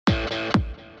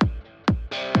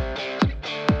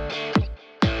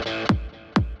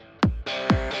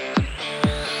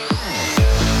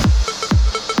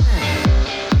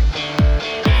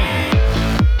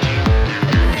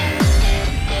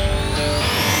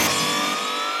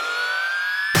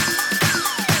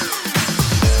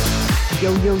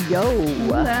Yo, yo, yo.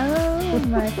 Hello,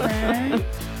 my friend.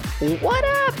 What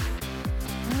up?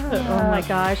 Oh my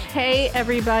gosh. Hey,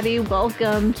 everybody.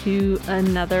 Welcome to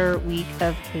another week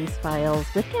of Case Files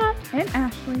with Kat. And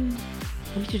Ashley.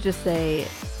 We should just say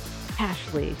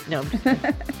Ashley. No,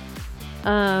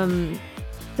 I'm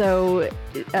just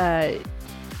kidding.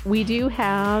 We do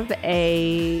have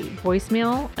a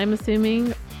voicemail, I'm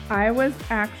assuming. I was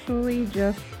actually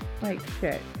just like,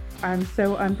 shit. I'm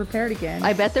so unprepared again.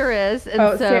 I bet there is.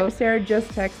 And Sarah just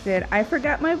texted. I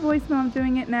forgot my voicemail. I'm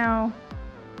doing it now.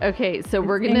 Okay, so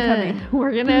we're incoming.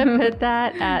 gonna put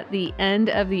that at the end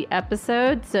of the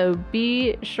episode. So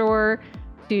be sure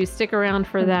to stick around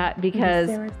for that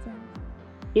because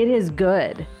it is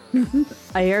good.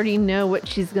 I already know what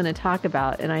she's gonna talk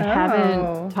about, and I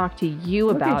haven't talked to you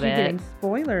Look about at you it. getting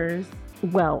spoilers.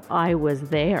 Well, I was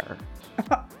there.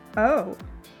 Oh,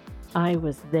 I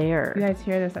was there. you guys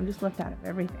hear this? I'm just left out of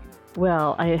everything.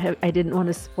 Well, I didn't want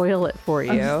to spoil it for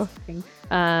I'm you. just kidding.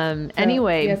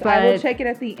 Anyway, yes, but I will check it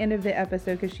at the end of the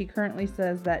episode because she currently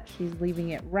says that she's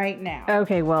leaving it right now.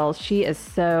 Okay, well, she is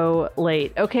so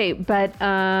late. Okay, but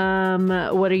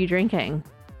what are you drinking?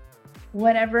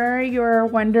 Whatever your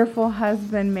wonderful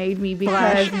husband made me because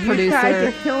Slash you tried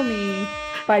producer. to kill me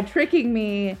by tricking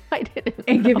me I didn't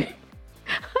and know.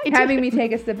 having me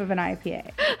take a sip of an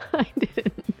IPA. I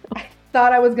didn't know. I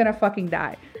thought I was gonna fucking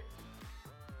die.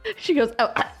 She goes,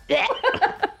 oh.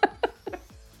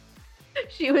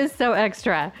 She was so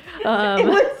extra. It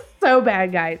was so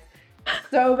bad, guys.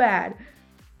 So bad.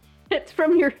 It's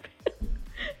from your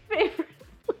favorite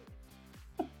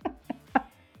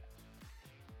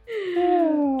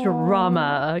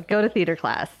drama. Go to theater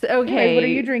class. Okay. Wait, what are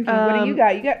you drinking? What do you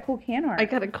got? You got cool can art.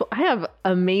 I have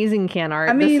amazing can art.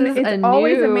 I mean, this is it's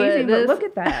always amazing, this, but look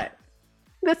at that.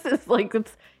 This is like,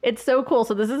 it's so cool.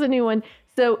 So this is a new one.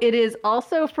 So it is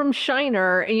also from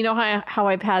Shiner. And you know how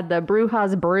I've had the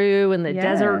Brewhouse Brew and the Yes.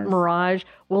 Desert Mirage?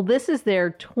 Well, this is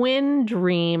their Twin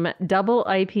Dream Double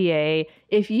IPA.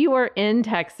 If you are in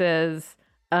Texas,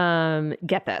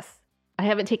 get this. I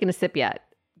haven't taken a sip yet,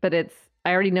 but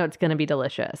I already know it's going to be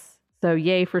delicious. So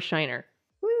yay for Shiner.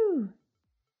 Woo.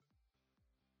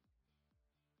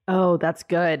 Oh, that's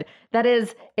good. That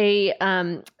is a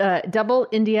double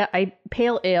India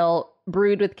Pale Ale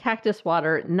brewed with cactus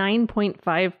water,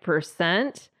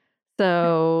 9.5%.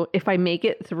 So if I make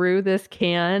it through this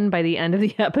can by the end of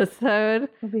the episode,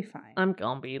 We'll be fine. I'm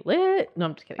going to be lit. No,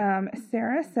 I'm just kidding.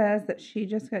 Sarah says that she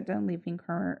just got done leaving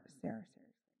her. Sarah.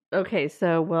 Okay,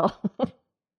 so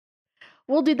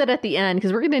we'll do that at the end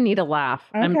because we're going to need a laugh.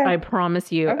 Okay. I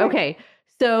promise you. Okay.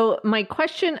 So my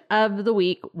question of the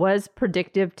week was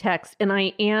predictive text, and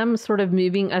I am sort of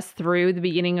moving us through the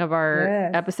beginning of our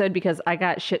episode because I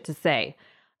got shit to say.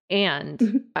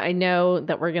 And I know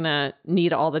that we're going to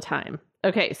need all the time.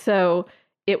 Okay, so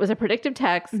it was a predictive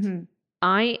text. Mm-hmm.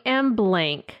 I am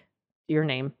blank, your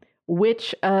name,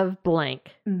 which of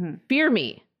blank? Mm-hmm. Fear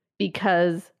me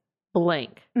because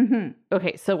blank. Mm-hmm.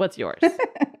 Okay, so what's yours?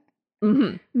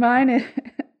 Mm-hmm. Mine is...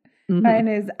 Mm-hmm. Mine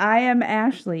is, I am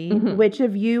Ashley. Mhm. Which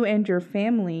of you and your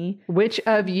family Which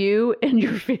of you and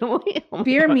your family oh my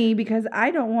fear God. me because I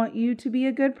don't want you to be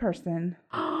a good person?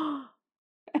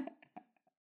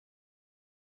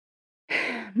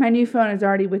 My new phone is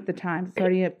already with the times. It's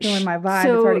already feeling my vibe.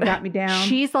 So, it's already got me down.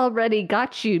 She's already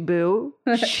got you, boo.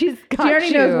 She's got you. She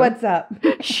already knows what's up.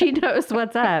 She knows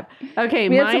what's up. Okay,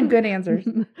 We had some good answers.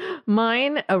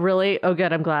 Mine, oh really? Oh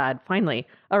good, I'm glad. Finally.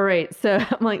 All right, so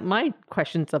I'm like, my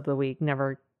questions of the week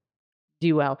never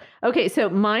do well. Okay, so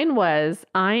mine was,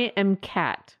 I am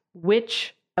Kat.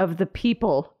 Which of the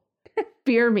people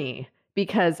fear me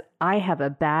because I have a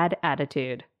bad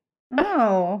attitude?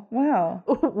 Oh, wow.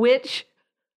 Which,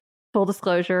 full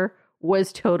disclosure,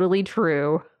 was totally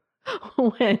true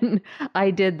when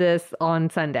I did this on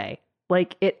Sunday.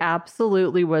 Like, it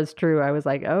absolutely was true. I was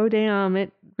like, oh, damn,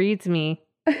 it reads me.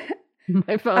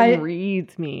 My phone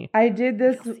reads me. I did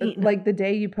this like the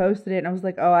day you posted it, and I was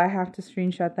like, oh, I have to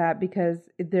screenshot that because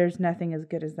there's nothing as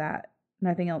good as that.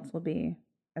 Nothing else will be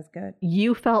as good.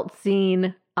 You felt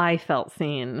seen. I felt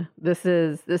seen.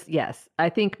 Yes. I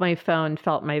think my phone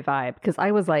felt my vibe because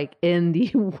I was like in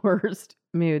the worst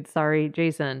mood. Sorry,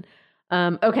 Jason.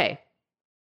 Okay.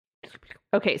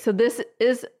 So this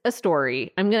is a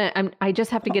story. I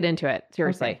just have to get into it.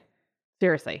 Seriously. Okay.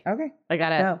 Seriously. Okay. I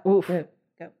gotta, Go. oof. Go.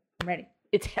 I'm ready.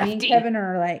 It's Me and hefty. Kevin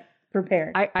are like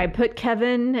prepared. I put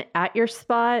Kevin at your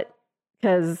spot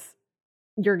because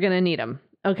you're going to need him.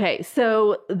 Okay,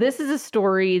 so this is a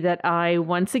story that I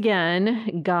once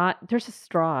again got. There's a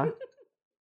straw.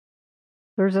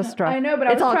 There's a straw. I know, but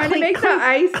I was It's all trying to clink, make the clink,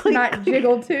 ice clink, not clink.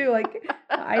 jiggle too. Like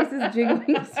the ice is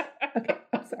jiggling. Okay,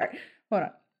 I'm sorry. Hold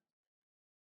on.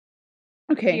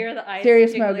 Okay. Hear the ice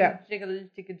serious jiggling, mode. Go. Jiggle,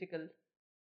 jiggle, jiggle.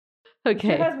 It's your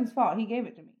Okay. husband's fault. He gave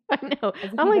it to me. I know.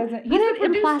 As if I'm he like, doesn't- put he's it the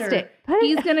in producer. plastic.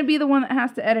 He's going to be the one that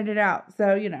has to edit it out.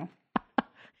 So,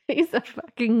 He's a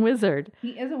fucking wizard.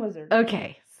 he is a wizard.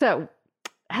 Okay. So,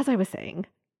 as I was saying,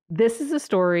 this is a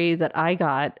story that I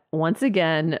got once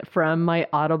again from my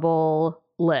Audible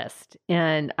list.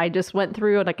 And I just went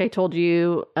through it. Like I told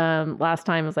you last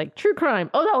time, I was like, true crime.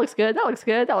 Oh, that looks good. That looks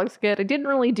good. That looks good. I didn't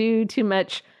really do too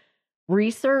much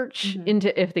research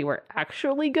into if they were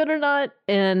actually good or not.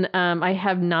 And I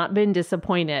have not been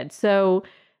disappointed. So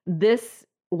this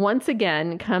once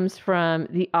again comes from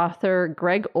the author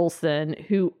Greg Olson,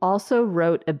 who also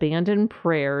wrote Abandoned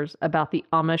Prayers about the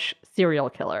Amish serial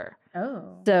killer.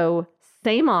 Oh. So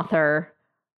same author.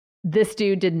 This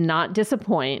dude did not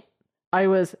disappoint. I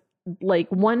was like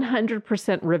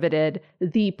 100% riveted.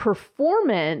 The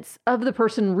performance of the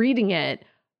person reading it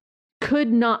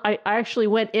could not. I actually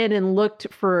went in and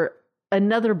looked for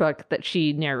another book that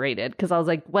she narrated because I was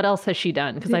like, what else has she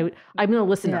done? Because I'm going to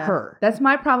listen to her. That's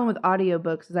my problem with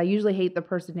audiobooks is I usually hate the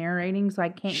person narrating, so I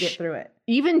can't get through it.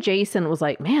 Even Jason was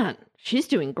like, man, she's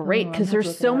doing great because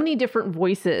there's so many different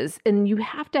voices and you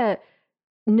have to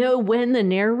know when the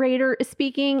narrator is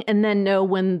speaking and then know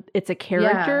when it's a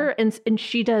character. Yeah. And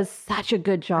she does such a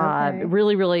good job. Okay.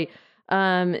 Really, really.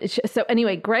 So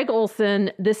anyway, Greg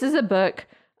Olson, this is a book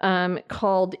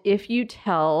called If You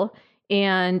Tell.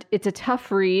 And it's a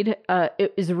tough read.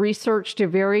 It is researched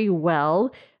very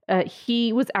well.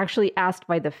 He was actually asked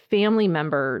by the family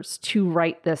members to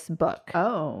write this book.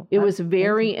 Oh. It was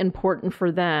very important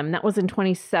for them. That was in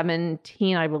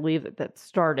 2017, I believe, that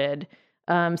started.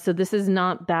 So this is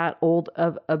not that old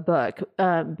of a book.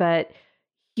 But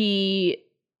he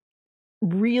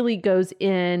really goes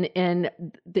in and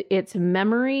it's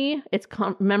memory. It's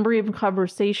memory of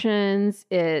conversations.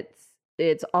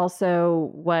 It's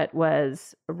also what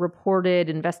was reported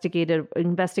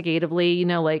investigatively,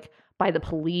 like by the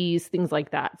police, things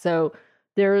like that. So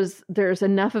there's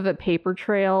enough of a paper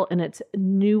trail and it's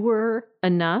newer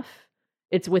enough.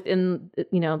 It's within,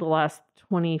 the last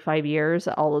 25 years,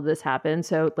 all of this happened.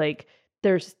 So like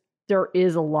there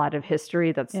is a lot of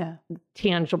history that's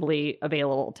tangibly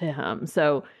available to him.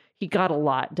 So he got a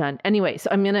lot done. Anyway,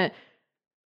 so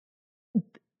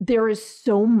there is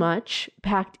so much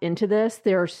packed into this.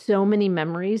 There are so many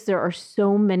memories. There are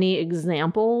so many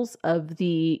examples of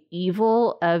the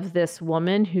evil of this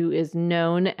woman who is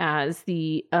known as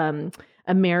the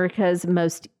America's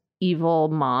most evil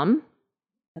mom.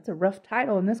 That's a rough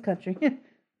title in this country.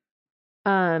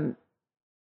 And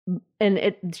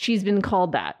she's been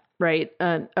called that, right?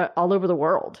 All over the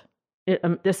world.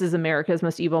 This is America's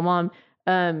most evil mom.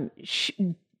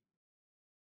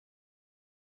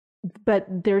 But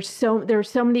there's so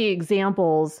many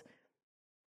examples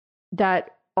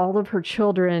that all of her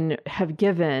children have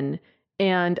given,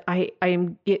 and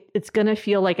it's gonna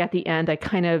feel like at the end I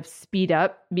kind of speed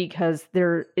up because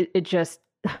there's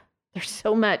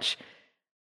so much,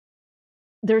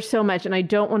 and I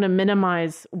don't want to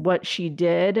minimize what she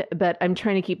did, but I'm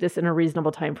trying to keep this in a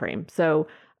reasonable time frame. So,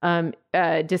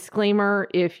 disclaimer: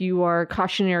 if you are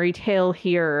cautionary tale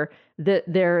here, that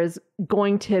there is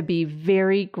going to be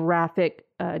very graphic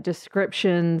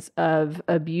descriptions of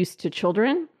abuse to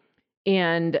children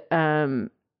and to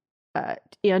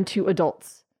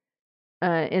adults.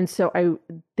 And so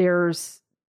there's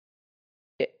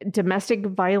domestic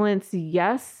violence,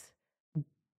 yes,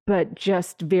 but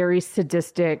just very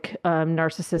sadistic,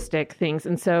 narcissistic things.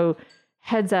 And so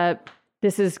heads up,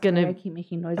 this is going to... I keep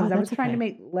making noises. I was trying to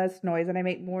make less noise and I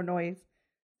make more noise.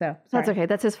 So, that's okay.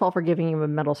 That's his fault for giving you a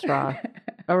metal straw.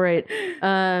 All right.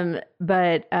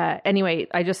 But anyway,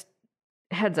 I just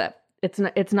heads up. It's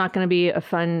not going to be a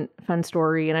fun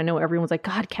story. And I know everyone's like,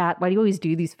 God, Kat, why do you always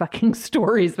do these fucking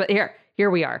stories? But here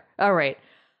we are. All right.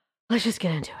 Let's just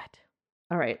get into it.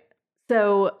 All right.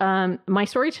 So my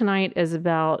story tonight is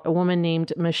about a woman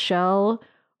named Michelle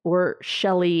or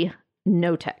Shelley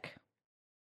Notek.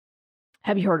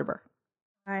 Have you heard of her?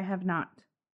 I have not.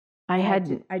 I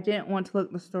didn't want to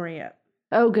look the story up.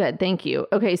 Oh, good. Thank you.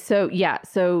 Okay. So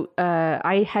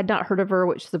I had not heard of her,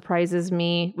 which surprises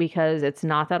me because it's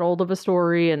not that old of a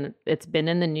story and it's been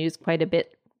in the news quite a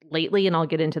bit lately. And I'll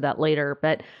get into that later.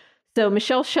 But so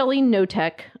Michelle Shelley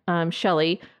Notek,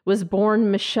 Shelley was born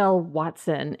Michelle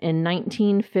Watson in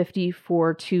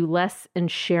 1954 to Les and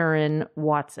Sharon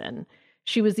Watson.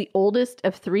 She was the oldest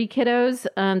of three kiddos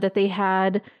that they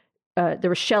had. There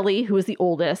was Shelley, who was the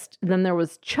oldest. Then there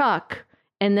was Chuck,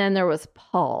 and then there was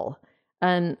Paul.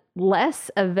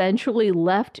 Les eventually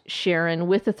left Sharon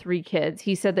with the 3 kids.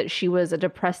 He said that she was a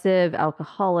depressive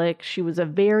alcoholic. She was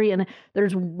and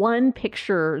there's one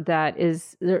picture that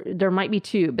is, there might be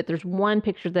 2, but there's one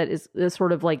picture that is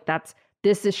sort of like,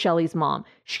 this is Shelley's mom.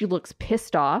 She looks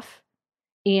pissed off,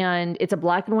 and it's a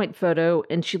black and white photo,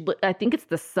 and I think it's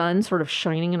the sun sort of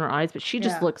shining in her eyes, but she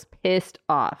just looks pissed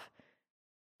off.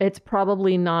 It's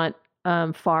probably not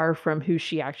far from who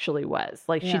she actually was.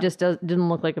 Like, she just didn't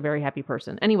look like a very happy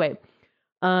person. Anyway,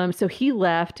 so he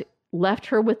left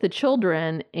her with the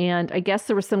children, and I guess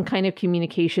there was some kind of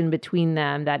communication between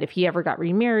them that if he ever got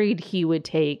remarried, he would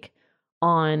take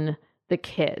on the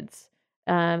kids.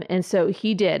 And so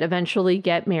he did eventually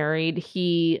get married.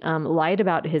 He lied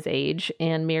about his age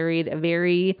and married a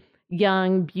very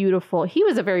young, beautiful, he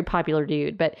was a very popular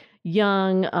dude, but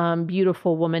young,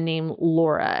 beautiful woman named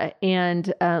Laura.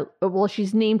 And,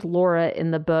 she's named Laura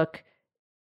in the book.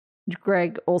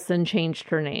 Greg Olson changed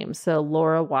her name. So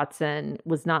Laura Watson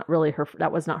was not really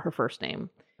that was not her first name.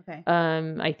 Okay.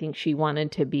 I think she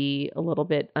wanted to be a little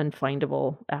bit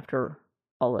unfindable after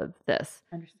all of this.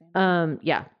 Understand.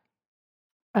 Yeah.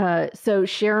 So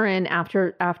Sharon,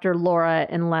 after Laura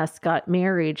and Les got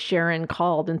married, Sharon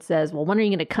called and says, well, when are you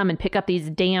going to come and pick up these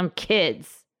damn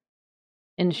kids?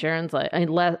 And Sharon's like,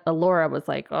 Laura was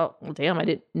like, oh, well, damn, I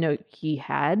didn't know he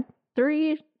had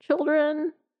 3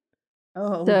 children.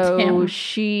 Oh, so damn.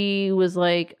 She was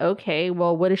like, okay,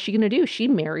 well, what is she going to do? She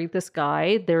married this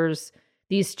guy. There's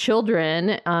these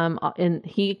children. And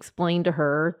he explained to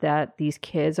her that these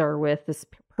kids are with this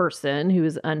person who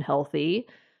is unhealthy.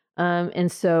 And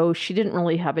so she didn't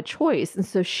really have a choice. And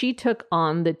so she took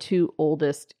on the 2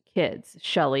 oldest kids,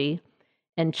 Shelley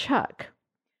and Chuck.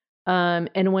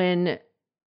 And when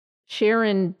she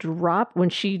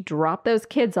dropped those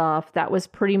kids off, that was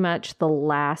pretty much the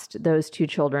last those 2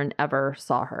 children ever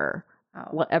saw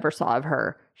of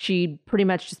her. She pretty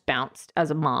much just bounced as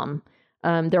a mom.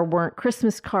 There weren't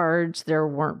Christmas cards. There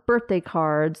weren't birthday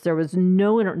cards. There were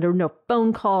no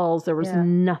phone calls. There was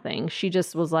nothing. She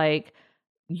just was like,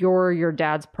 you're your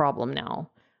dad's problem now.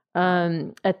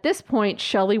 At this point,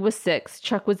 Shelley was 6.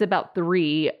 Chuck was about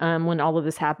 3 when all of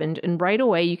this happened. And right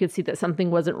away, you could see that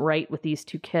something wasn't right with these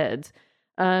 2 kids.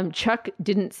 Chuck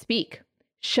didn't speak.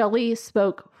 Shelley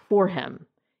spoke for him.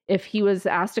 If he was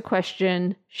asked a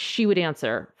question, she would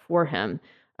answer for him.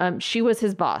 She was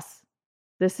his boss.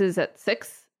 This is at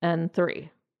 6 and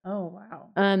 3. Oh, wow.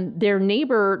 Their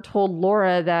neighbor told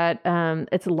Laura that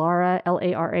it's Laura,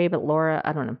 Lara, but Laura,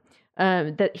 I don't know.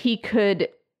 That he could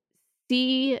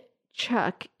see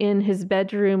Chuck in his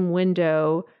bedroom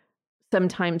window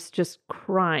sometimes just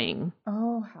crying.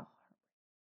 Oh, how.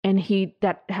 And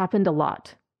that happened a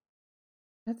lot.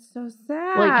 That's so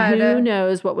sad. Like, who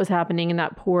knows what was happening in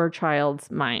that poor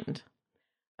child's mind.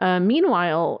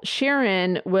 Meanwhile,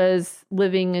 Sharon was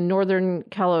living in Northern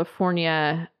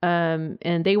California,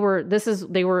 and they were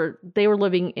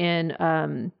living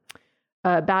in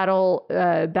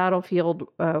Battlefield,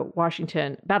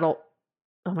 Washington.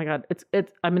 Oh my God, it's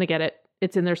I'm gonna get it.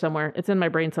 It's in there somewhere. It's in my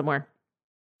brain somewhere.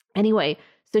 Anyway,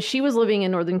 so she was living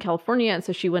in Northern California, and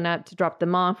so she went up to drop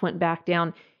them off, went back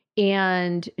down,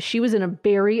 and she was in a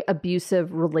very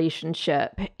abusive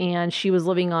relationship, and she was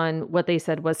living on what they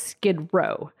said was Skid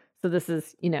Row. So this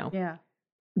is,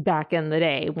 back in the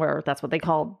day where that's what they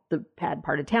called the bad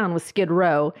part of town was Skid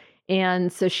Row.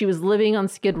 And so she was living on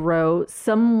Skid Row,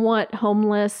 somewhat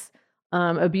homeless,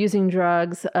 abusing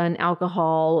drugs and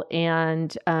alcohol,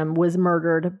 and was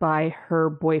murdered by her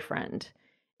boyfriend.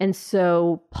 And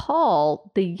so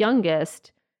Paul, the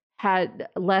youngest,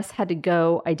 Les had to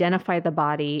go identify the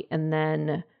body. And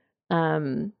then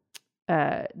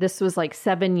this was like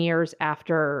 7 years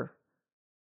after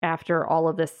all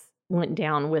of this went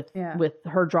down with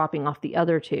her dropping off the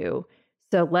other 2.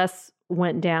 So Les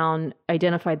went down,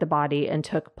 identified the body, and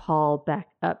took Paul back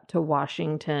up to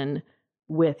Washington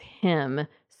with him.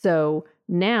 So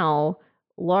now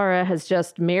Laura has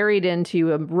just married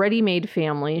into a ready-made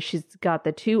family. She's got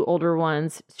the 2 older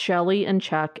ones, Shelley and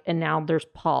Chuck, and now there's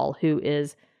Paul, who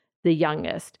is the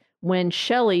youngest. When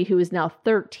Shelley, who is now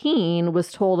 13,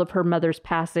 was told of her mother's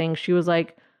passing, she was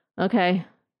like, okay.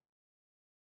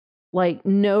 Like,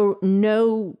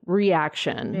 no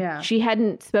reaction. Yeah. She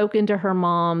hadn't spoken to her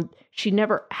mom. She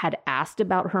never had asked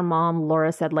about her mom.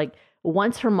 Laura said, like,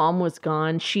 once her mom was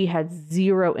gone, she had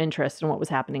 0 interest in what was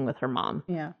happening with her mom.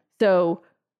 Yeah. So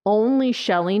only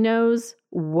Shelley knows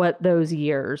what those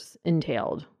years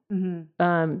entailed.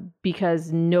 Mm-hmm.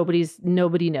 Because nobody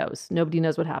knows. Nobody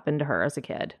knows what happened to her as a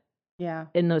kid. Yeah.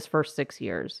 In those first 6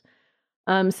 years.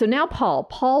 So now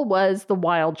Paul was the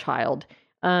wild child.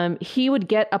 He would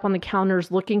get up on the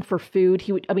counters looking for food.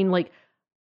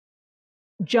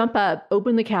 jump up,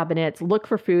 open the cabinets, look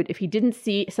for food. If he didn't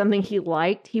see something he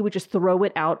liked, he would just throw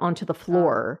it out onto the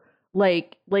floor,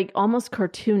 like almost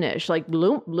cartoonish, like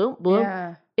bloom, bloom, bloom.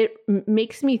 Yeah. It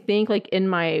makes me think, like, in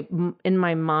my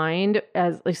mind,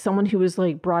 as like someone who was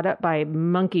like brought up by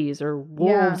monkeys or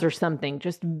wolves or something,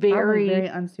 just very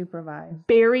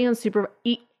unsupervised,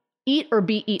 eat or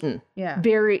be eaten. Yeah.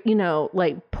 Very,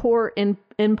 like poor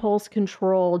impulse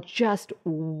control, just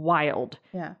wild.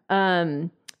 Yeah.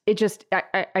 It just,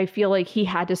 I feel like he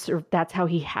had to that's how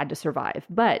he had to survive.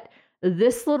 But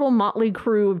this little motley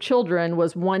crew of children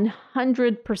was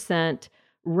 100%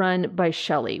 run by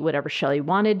Shelley. Whatever Shelley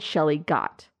wanted, Shelley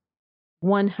got.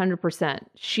 100%.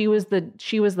 She was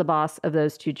the boss of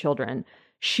those two children.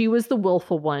 She was the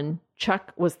willful one.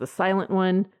 Chuck was the silent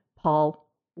one. Paul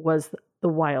was the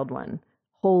wild one.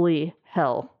 Holy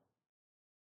hell.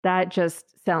 That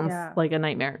just sounds like a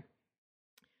nightmare.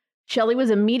 Shelley was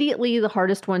immediately the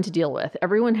hardest one to deal with.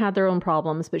 Everyone had their own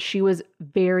problems, but she was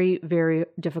very, very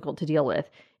difficult to deal with.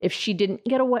 If she didn't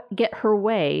get her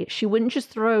way, she wouldn't just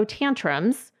throw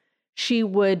tantrums. She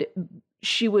would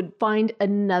find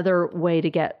another way to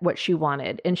get what she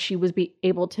wanted, and she would be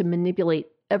able to manipulate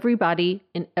everybody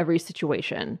in every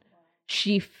situation.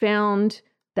 She found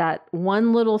that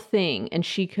one little thing, and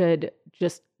she could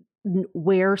just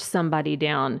wear somebody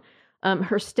down.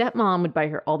 Her stepmom would buy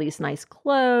her all these nice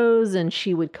clothes, and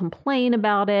she would complain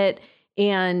about it.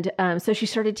 And so she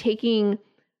started taking,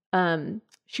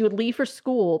 she would leave for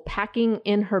school, packing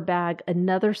in her bag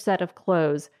another set of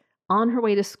clothes. On her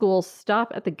way to school,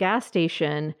 stop at the gas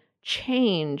station,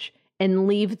 change, and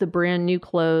leave the brand new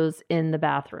clothes in the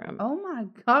bathroom. Oh my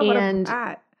God, what a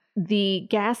brat. The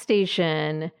gas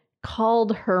station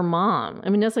called her mom. I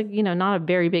mean, that's like, not a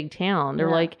very big town. They're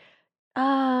like,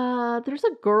 there's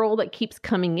a girl that keeps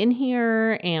coming in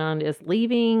here and is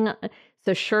leaving.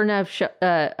 So sure enough,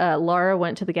 Laura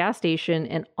went to the gas station,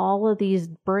 and all of these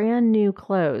brand new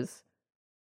clothes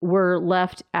were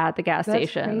left at the gas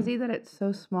station. That's crazy that it's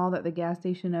so small that the gas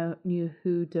station knew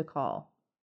who to call.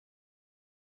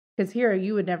 Because here,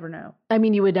 you would never know. I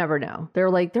mean, you would never know. They're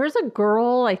like, there's a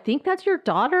girl, I think that's your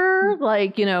daughter.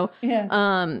 Like,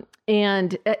 Yeah.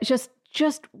 And just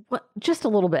a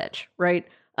little bitch, right?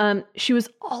 She was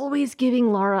always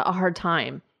giving Laura a hard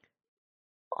time,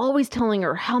 always telling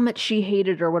her how much she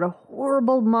hated her, what a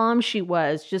horrible mom she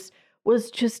was, just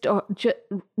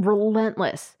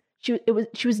relentless. She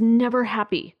was never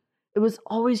happy. It was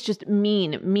always just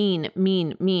mean.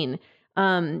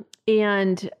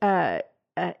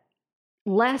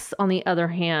 Les, on the other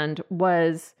hand,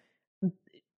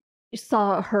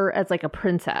 saw her as like a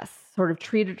princess, sort of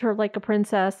treated her like a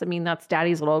princess. I mean, that's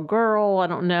Daddy's little girl. I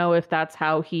don't know if that's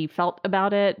how he felt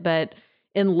about it, but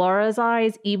in Laura's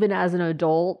eyes, even as an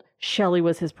adult, Shelley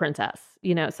was his princess, so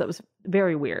it was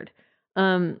very weird.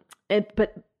 And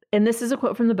this is a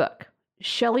quote from the book.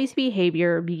 Shelley's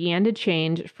behavior began to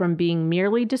change from being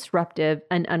merely disruptive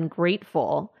and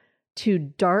ungrateful to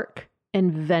dark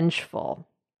and vengeful.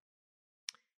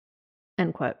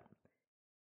 End quote.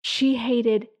 She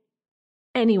hated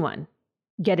anyone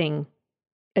getting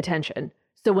attention.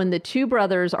 So when the two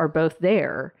brothers are both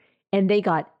there and they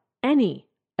got any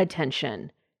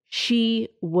attention, she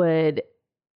would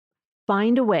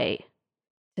find a way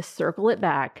to circle it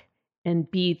back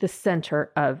and be the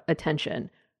center of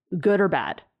attention, good or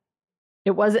bad.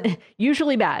 It wasn't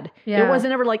usually bad. Yeah. It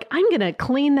wasn't ever like, I'm going to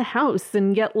clean the house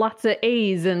and get lots of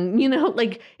A's. And,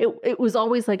 like it was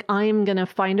always like, I'm going to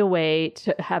find a way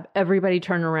to have everybody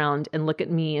turn around and look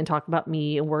at me and talk about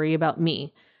me and worry about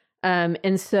me.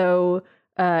 And so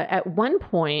at one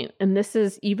point, and this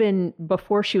is even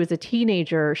before she was a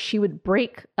teenager, she would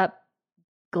break up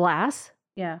glass.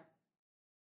 Yeah.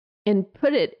 And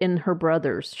put it in her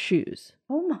brother's shoes.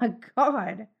 Oh my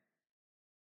God.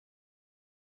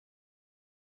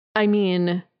 I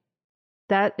mean,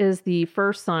 that is the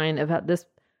first sign of how this.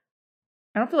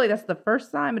 I don't feel like that's the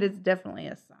first sign, but it's definitely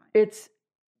a sign. It's.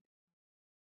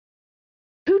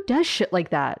 Who does shit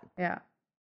like that? Yeah.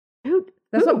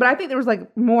 But I think there was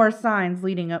like more signs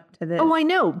leading up to this. Oh, I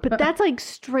know, but that's like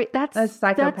straight. That's a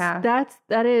psychopath.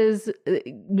 That is.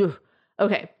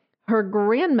 Okay. Her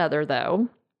grandmother, though,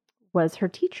 was her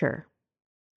teacher.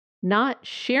 Not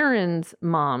Sharon's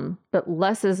mom, but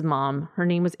Les's mom. Her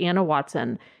name was Anna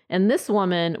Watson. And this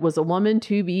woman was a woman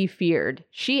to be feared.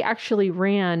 She actually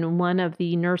ran one of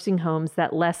the nursing homes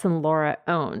that Les and Laura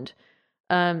owned.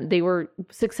 They were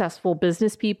successful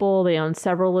business people. They owned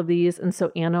several of these. And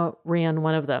so Anna ran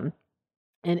one of them.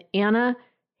 And Anna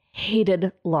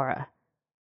hated Laura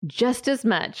just as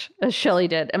much as Shelley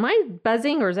did. Am I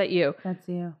buzzing or is that you? That's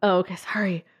you. Oh, okay.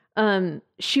 Sorry.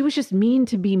 She was just mean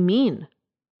to be mean.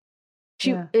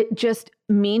 It just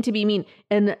mean to be mean.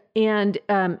 And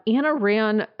Anna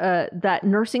ran that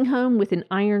nursing home with an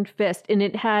iron fist, and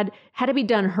it had to be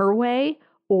done her way,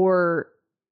 or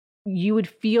you would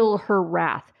feel her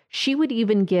wrath. She would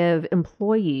even give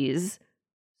employees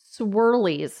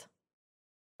swirlies.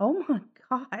 Oh my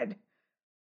God.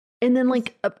 And then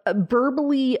like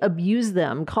verbally abuse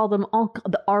them, call them all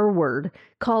the R word,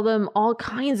 call them all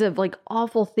kinds of like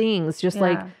awful things. Just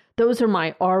like, those are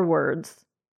my R words.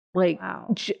 Like,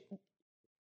 wow.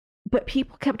 But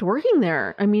people kept working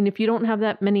there. I mean, if you don't have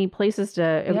that many places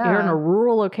if you're in a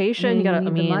rural location, you gotta,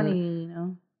 the money, you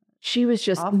know. She was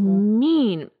just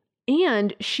mean.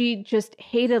 And she just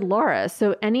hated Laura.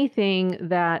 So anything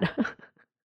that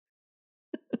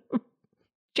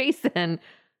Jason,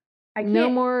 no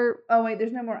more. Oh wait,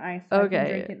 there's no more ice. So okay. I can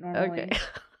drink it normally. Okay.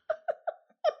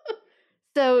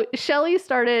 So Shelley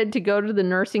started to go to the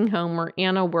nursing home where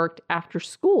Anna worked after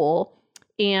school.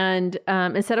 And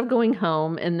instead of going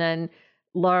home, and then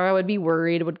Laura would be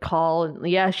worried, would call, and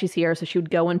yeah, she's here. So she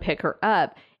would go and pick her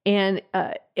up. And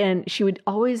she would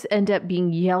always end up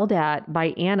being yelled at by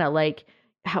Anna, like,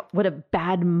 what a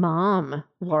bad mom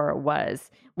Laura was.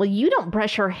 Well, you don't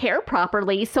brush her hair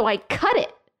properly, so I cut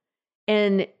it.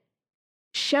 And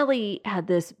Shelley had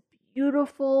this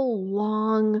beautiful,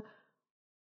 long,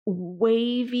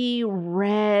 wavy,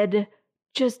 red,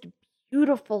 just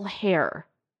beautiful hair.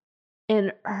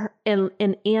 And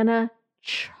Anna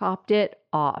chopped it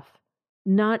off.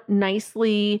 Not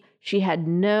nicely. She had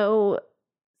no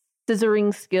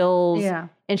scissoring skills. Yeah.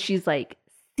 And she's like,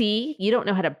 see, you don't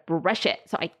know how to brush it.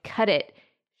 So I cut it.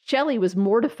 Shelley was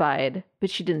mortified, but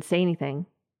she didn't say anything.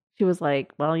 She was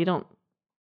like, well,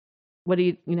 what do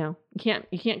you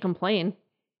can't complain.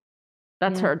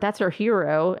 That's her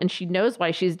hero. And she knows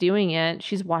why she's doing it.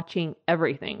 She's watching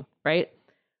everything, right?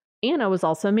 Anna was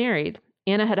also married.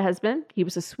 Anna had a husband. He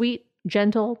was a sweet,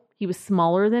 gentle. He was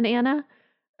smaller than Anna.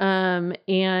 And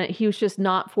he was just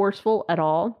not forceful at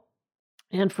all.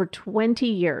 And for 20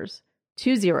 years,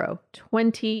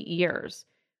 20 years,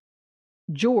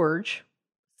 George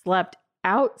slept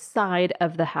outside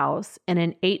of the house in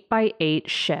an 8x8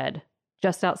 shed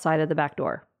just outside of the back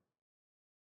door.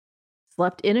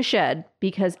 Slept in a shed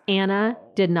because Anna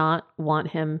did not want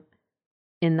him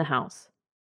in the house.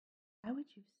 Why would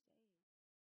you?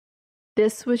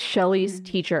 This was Shelley's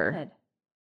teacher.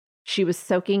 She was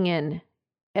soaking in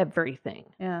everything.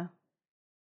 Yeah.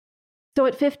 So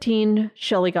at 15,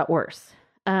 Shelley got worse.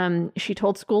 She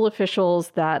told school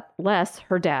officials that Les,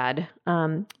 her dad,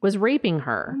 was raping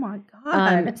her. Oh my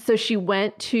God. So she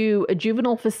went to a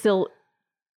juvenile facility.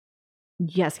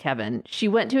 Yes, Kevin. She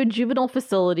went to a juvenile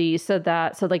facility so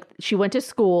she went to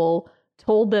school,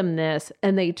 told them this,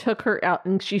 and they took her out,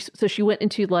 and she went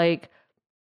into like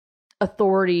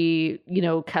authority,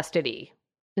 custody,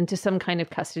 into some kind of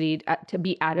custody to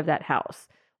be out of that house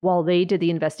while they did the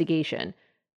investigation.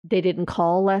 They didn't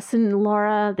call Les and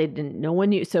Laura. No one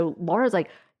knew. So Laura's like,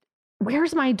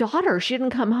 where's my daughter? She didn't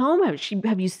come home.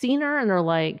 Have you seen her? And they're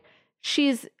like,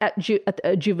 she's at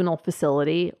a juvenile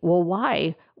facility. Well,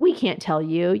 why? We can't tell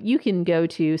you. You can go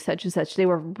to such and such. They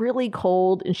were really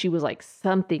cold. And she was like,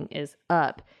 something is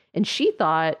up. And she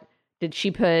thought, did she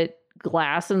put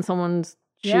glass in someone's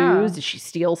shoes? Yeah. Did she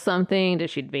steal something? Did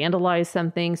she vandalize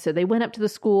something? So they went up to the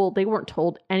school. They weren't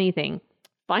told anything.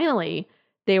 Finally,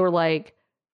 they were like,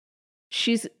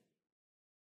 she's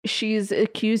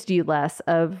accused you, Les,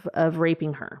 of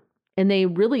raping her. And they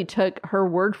really took her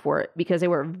word for it because they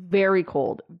were very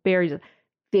cold,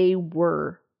 they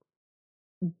were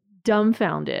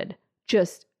dumbfounded.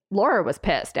 Laura was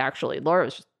pissed, actually. Laura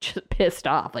was just pissed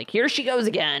off. Like, here she goes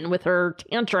again with her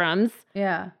tantrums.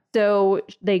 Yeah. So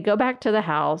they go back to the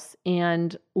house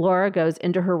and Laura goes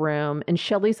into her room and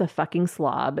Shelley's a fucking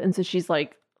slob. And so she's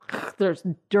like, there's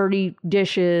dirty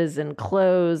dishes and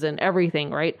clothes and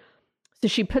everything, right? So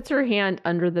she puts her hand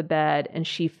under the bed and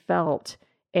she felt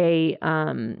a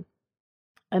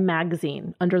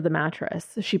magazine under the mattress.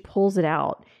 So she pulls it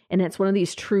out and it's one of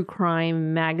these true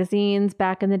crime magazines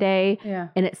back in the day. Yeah.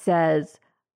 And it says,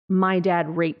 my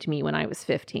dad raped me when I was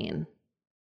 15.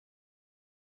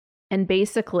 And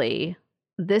basically,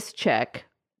 this chick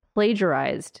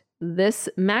plagiarized this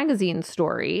magazine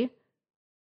story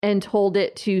and told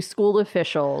it to school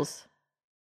officials.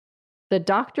 The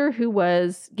doctor who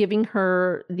was giving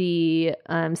her the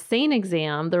SANE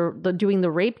exam, the doing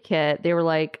the rape kit, they were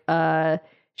like,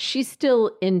 she's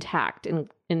still intact, in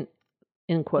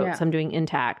quotes. Yeah. I'm doing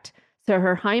intact. So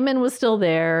her hymen was still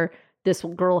there. This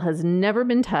girl has never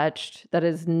been touched.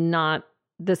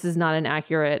 This is not an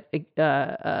accurate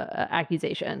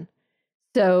accusation.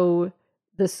 So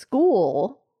the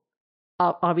school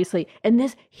obviously.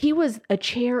 And he was a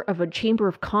chair of a chamber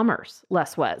of commerce,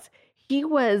 Les was. He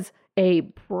was a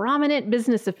prominent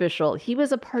business official. He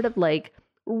was a part of like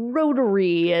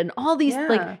Rotary and all these,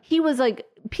 like, he was like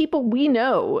people we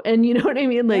know. And you know what I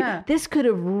mean? Like, this could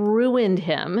have ruined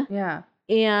him. Yeah.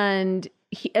 And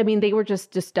they were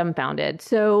just dumbfounded.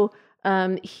 So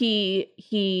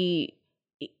he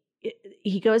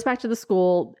goes back to the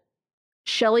school.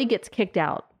 Shelley gets kicked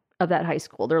out of that high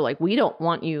school. They're like, we don't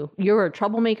want you. You're a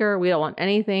troublemaker. We don't want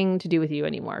anything to do with you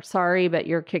anymore. Sorry, but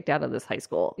you're kicked out of this high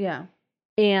school. Yeah.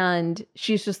 And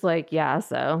she's just like, yeah,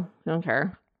 so I don't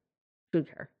care. She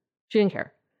didn't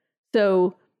care.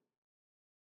 So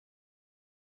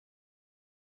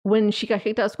when she got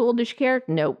kicked out of school, did she care?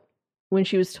 Nope. When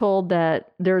she was told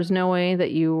that there's no way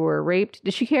that you were raped,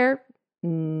 did she care?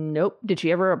 Nope. Did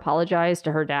she ever apologize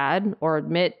to her dad or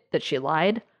admit that she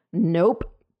lied? Nope.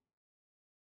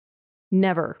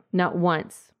 Never. Not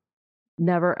once.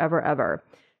 Never, ever, ever.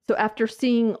 So after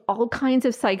seeing all kinds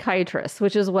of psychiatrists,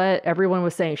 which is what everyone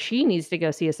was saying, she needs to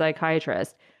go see a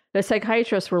psychiatrist. The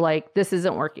psychiatrists were like, this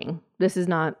isn't working. This is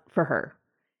not for her.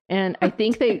 And I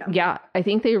think I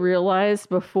think they realized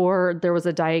before there was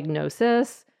a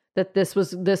diagnosis that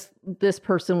this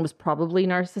person was probably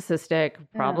narcissistic,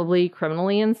 probably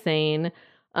criminally insane.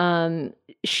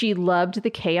 She loved the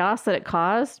chaos that it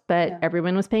caused, but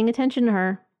everyone was paying attention to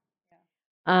her.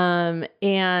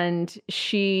 And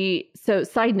so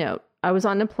side note, I was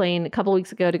on a plane a couple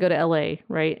weeks ago to go to LA,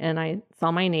 right? And I saw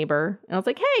my neighbor and I was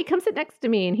like, hey, come sit next to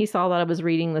me. And he saw that I was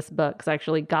reading this book because I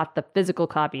actually got the physical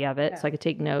copy of it so I could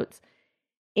take notes.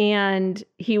 And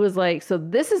he was like, so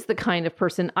this is the kind of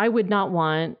person I would not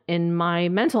want in my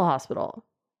mental hospital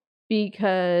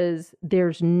because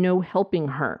there's no helping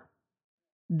her.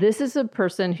 This is a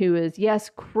person who is,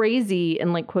 yes, crazy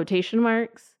in like quotation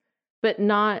marks, but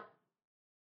not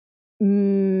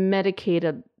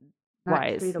medicated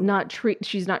wise, she's not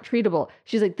treatable.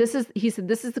 She's like, he said,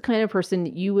 this is the kind of person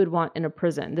you would want in a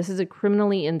prison. This is a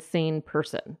criminally insane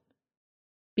person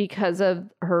because of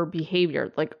her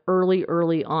behavior, like early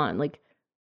on. Like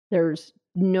there's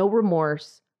no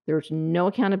remorse. There's no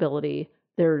accountability.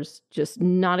 There's just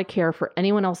not a care for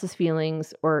anyone else's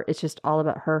feelings, or it's just all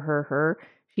about her.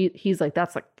 He's like,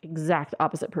 that's like exact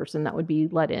opposite person that would be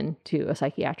let into a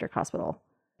psychiatric hospital.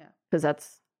 Yeah. Because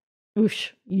that's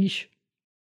yeesh.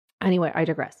 Anyway, I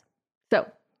digress. So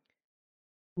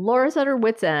Laura's at her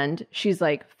wit's end. She's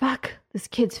like, fuck, this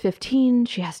kid's 15.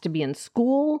 She has to be in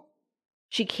school.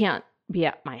 She can't be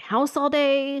at my house all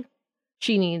day.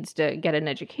 She needs to get an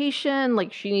education.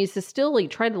 Like she needs to still like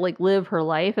try to like live her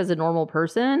life as a normal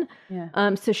person.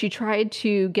 Yeah. So she tried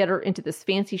to get her into this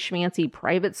fancy schmancy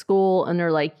private school. And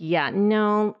they're like, yeah,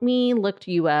 no, we looked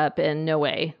you up and no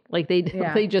way. Like they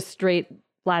just straight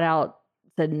flat out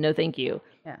said, no, thank you.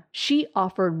 Yeah. She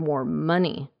offered more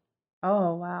money.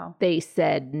 Oh, wow. They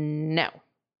said no.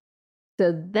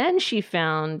 So then she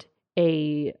found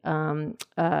a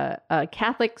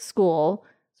Catholic school,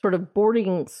 sort of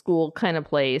boarding school kind of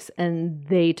place, and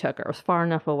they took her. It was far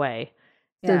enough away.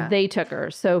 So they took her.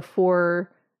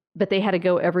 But they had to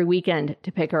go every weekend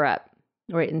to pick her up.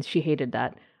 Right. And she hated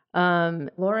that.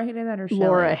 Laura hated that, or Shelley?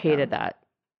 Laura hated that.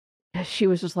 She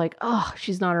was just like, oh,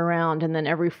 she's not around. And then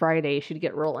every Friday she'd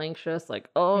get real anxious. Like,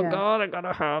 oh God, I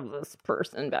gotta have this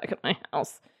person back at my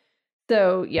house.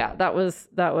 So yeah, that was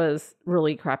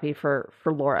really crappy for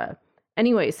Laura.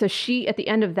 Anyway, so she, at the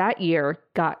end of that year,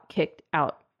 got kicked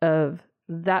out of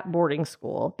that boarding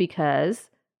school because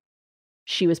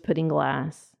she was putting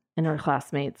glass in her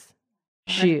classmates'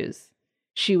 shoes.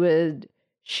 She would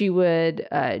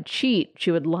cheat.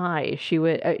 She would lie. She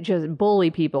would just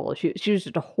bully people. She was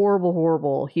just a horrible,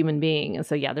 horrible human being. And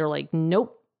so, yeah, they're like,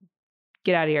 nope,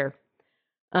 get out of here.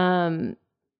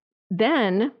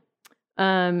 Then,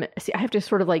 see, I have to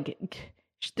sort of like,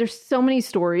 there's so many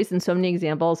stories and so many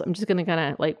examples. I'm just going to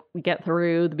kind of like get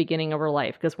through the beginning of her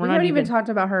life because we haven't even talked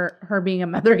about her being a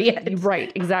mother yet.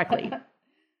 Right, exactly.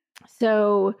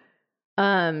 So,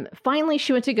 finally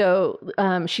she went to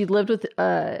go, she lived with,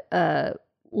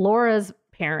 Laura's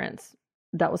parents.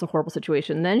 That was a horrible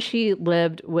situation. Then she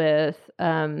lived with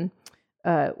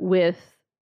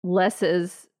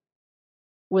Les's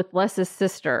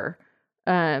sister.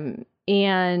 And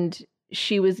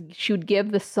she would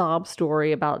give the sob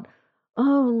story about,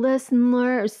 oh, Les and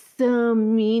Laura are so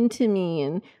mean to me,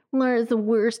 and Laura's the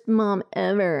worst mom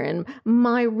ever, and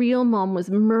my real mom was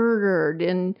murdered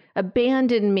and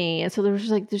abandoned me. And so there was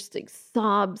just like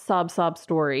sob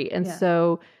story. And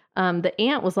so the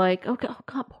aunt was like, oh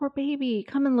God, poor baby,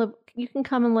 come and live. You can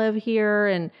come and live here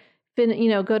and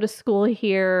go to school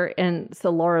here. And so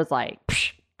Laura's like,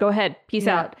 go ahead, peace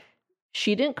out.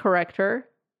 She didn't correct her.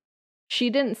 She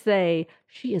didn't say,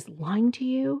 she is lying to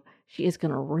you. She is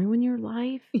going to ruin your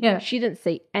life. Yeah. She didn't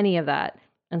say any of that.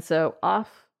 And so off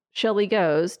Shelly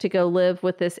goes to go live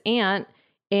with this aunt.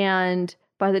 And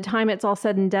by the time it's all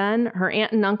said and done, her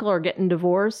aunt and uncle are getting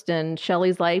divorced. And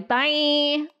Shelly's like,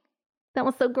 bye. That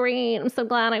was so great. I'm so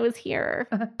glad I was here.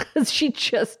 Because she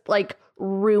just like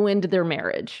ruined their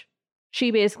marriage.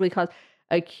 She basically caused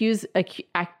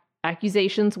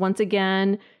accusations once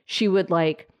again. She would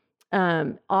like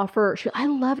offer, I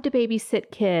love to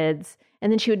babysit kids.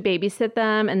 And then she would babysit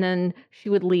them and then she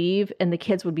would leave and the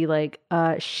kids would be like,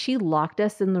 she locked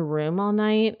us in the room all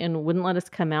night and wouldn't let us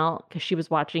come out because she was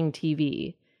watching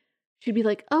TV. She'd be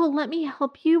like, oh, let me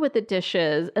help you with the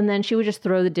dishes. And then she would just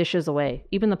throw the dishes away,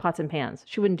 even the pots and pans.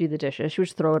 She wouldn't do the dishes. She would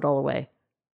just throw it all away.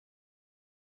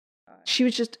 She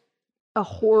was just a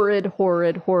horrid,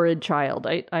 horrid, horrid child.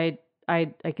 I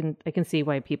can see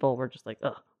why people were just like,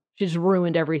 ugh. She just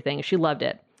ruined everything. She loved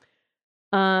it.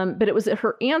 But it was at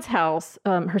her aunt's house,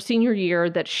 her senior year,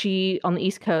 that she, on the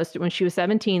East Coast, when she was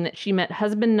 17, that she met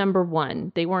husband number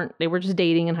one. They were just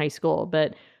dating in high school,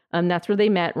 but that's where they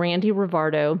met, Randy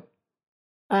Rivardo.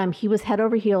 He was head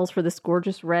over heels for this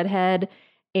gorgeous redhead,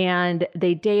 and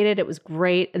they dated. It was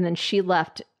great. And then she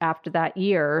left after that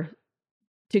year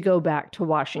to go back to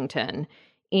Washington.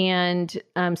 And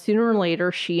sooner or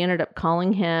later, she ended up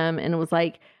calling him and was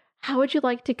like, how would you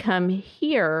like to come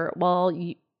here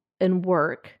and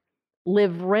work,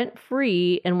 live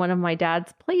rent-free in one of my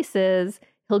dad's places?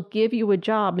 He'll give you a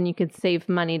job and you could save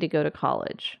money to go to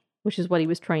college, which is what he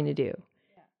was trying to do.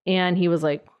 Yeah. And he was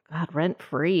like, God,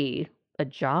 rent-free, a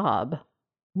job.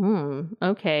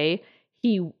 Okay.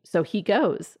 So he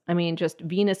goes. I mean, just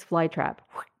Venus flytrap.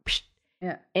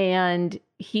 Yeah. And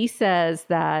he says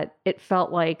that it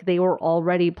felt like they were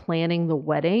already planning the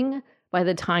wedding by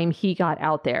the time he got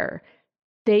out there.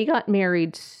 They got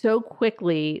married so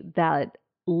quickly that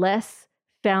Les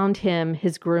found him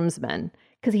his groomsmen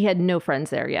because he had no friends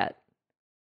there yet.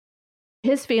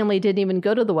 His family didn't even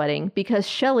go to the wedding because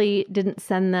Shelly didn't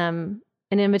send them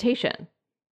an invitation.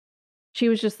 She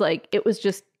was just like, it was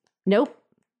just, nope.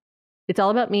 It's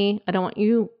all about me. I don't want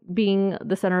you being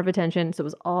the center of attention. So it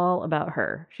was all about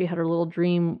her. She had her little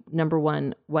dream number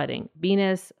one wedding.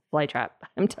 Venus flytrap.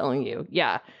 I'm telling you.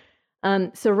 Yeah.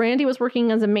 So Randy was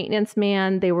working as a maintenance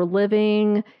man. They were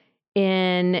living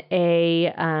in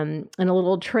a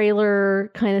little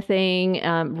trailer kind of thing,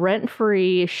 rent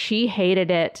free. She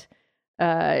hated it.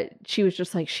 She was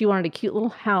just like, she wanted a cute little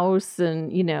house,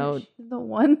 and She's the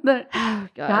one that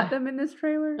got them in this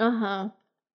trailer.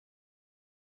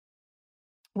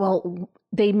 Well,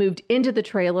 they moved into the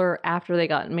trailer after they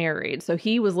got married. So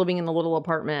he was living in a little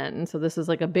apartment, and so this is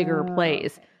like a bigger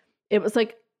place. Okay. It was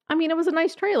like, I mean, it was a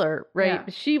nice trailer, right? Yeah.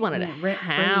 She wanted a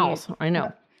house. I know.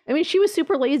 Yeah. I mean, she was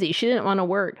super lazy. She didn't want to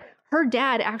work. Her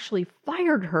dad actually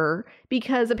fired her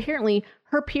because apparently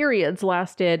her periods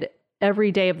lasted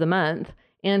every day of the month,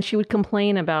 and she would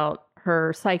complain about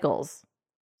her cycles.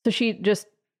 So she just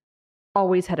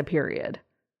always had a period.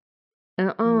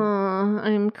 And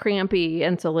I'm crampy.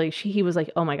 And so like he was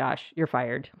like, oh my gosh, you're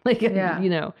fired. Like,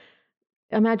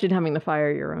 imagine having to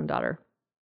fire your own daughter.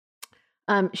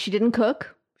 She didn't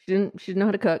cook. She didn't know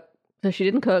how to cook. So she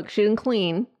didn't cook. She didn't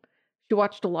clean. She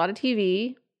watched a lot of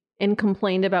TV and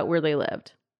complained about where they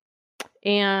lived.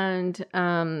 And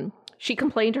she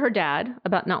complained to her dad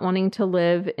about not wanting to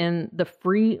live in the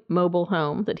free mobile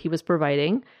home that he was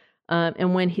providing.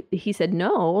 And when he said,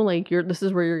 no, like this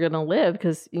is where you're going to live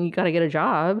because you got to get a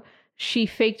job, she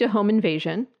faked a home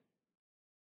invasion.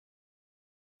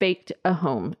 Was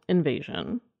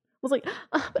like,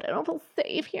 but I don't feel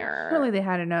safe here. Surely they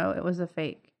had to know it was a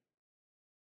fake.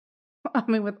 I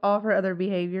mean, with all of her other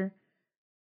behavior.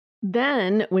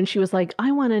 Then when she was like,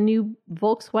 I want a new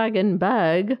Volkswagen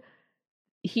Bug,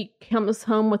 he comes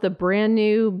home with a brand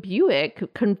new Buick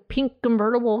pink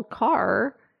convertible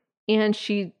car, and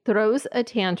she throws a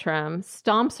tantrum,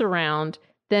 stomps around,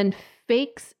 then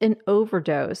fakes an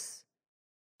overdose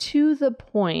to the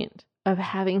point of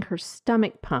having her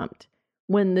stomach pumped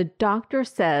when the doctor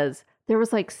says there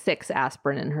was like 6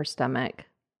 aspirin in her stomach.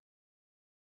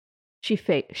 She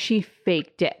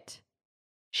faked it.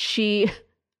 She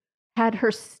had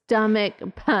her stomach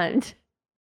pumped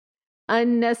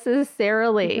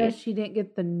unnecessarily. Because she didn't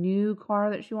get the new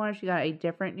car that she wanted. She got a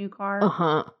different new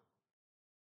car.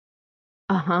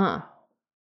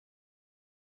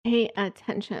 Pay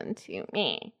attention to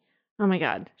me. Oh my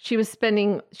God. She was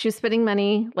spending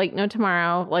money like no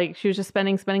tomorrow. Like she was just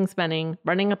spending,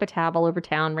 running up a tab all over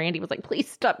town. Randy was like, please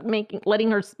stop letting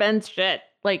her spend shit.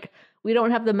 Like, we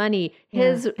don't have the money.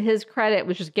 His credit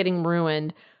was just getting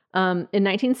ruined. In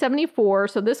 1974,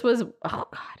 so this was, oh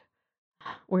God,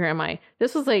 where am I?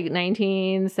 This was like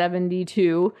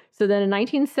 1972. So then in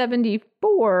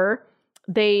 1974,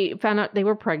 they found out they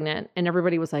were pregnant, and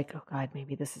everybody was like, oh God,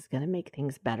 maybe this is going to make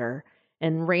things better.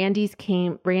 And Randy's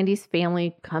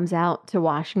family comes out to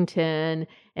Washington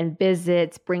and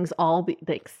visits, brings all the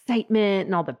excitement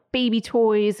and all the baby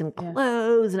toys and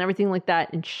clothes and everything like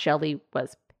that. And Shelley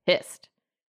was pissed.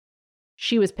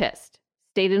 She was pissed.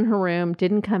 Stayed in her room,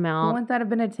 didn't come out. Wouldn't that have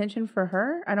been attention for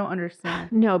her? I don't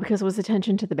understand. No, because it was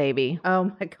attention to the baby.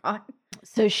 Oh my God.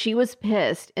 So she was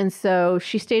pissed. And so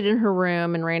she stayed in her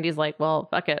room, and Randy's like, well,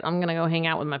 fuck it. I'm going to go hang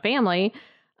out with my family.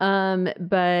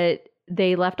 But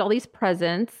they left all these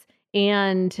presents,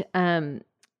 and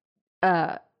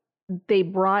they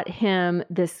brought him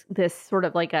this sort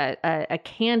of like a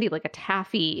candy, like a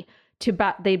taffy.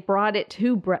 They brought it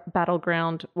to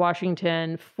Battleground,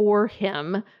 Washington for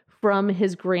him from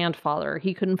his grandfather.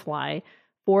 He couldn't fly,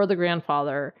 for the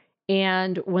grandfather.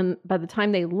 And by the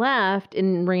time they left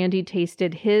and Randy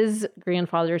tasted his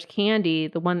grandfather's candy,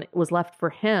 the one that was left for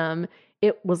him,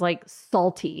 it was like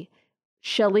salty.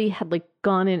 Shelley had like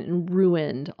gone in and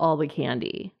ruined all the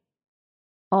candy.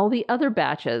 All the other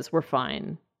batches were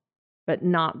fine, but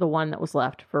not the one that was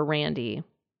left for Randy.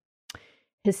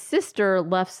 His sister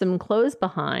left some clothes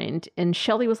behind, and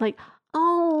Shelley was like,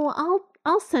 oh,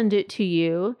 I'll send it to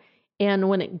you. And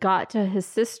when it got to his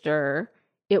sister,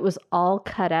 it was all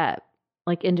cut up,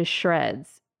 like into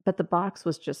shreds, but the box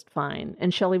was just fine.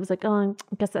 And Shelley was like, oh,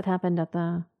 I guess that happened at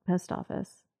the post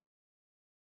office.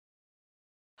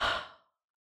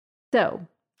 So,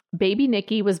 baby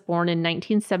Nikki was born in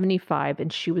 1975,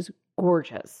 and she was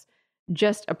gorgeous.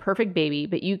 Just a perfect baby,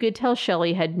 but you could tell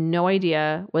Shelley had no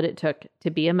idea what it took to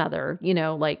be a mother,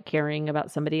 like caring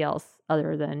about somebody else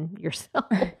other than yourself.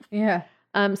 Yeah.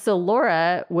 So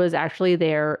Laura was actually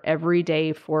there every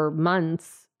day for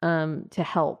months to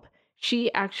help.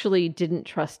 She actually didn't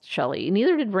trust Shelley.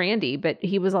 Neither did Randy, but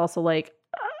he was also like,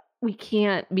 we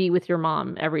can't be with your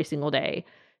mom every single day.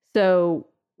 So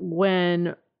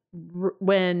when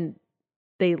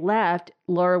they left,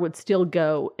 Laura would still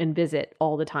go and visit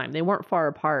all the time. They weren't far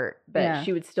apart, but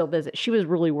she would still visit. She was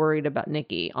really worried about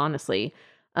Nikki, honestly.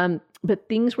 But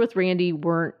things with Randy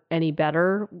weren't any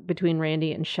better between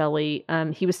Randy and Shelley.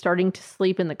 He was starting to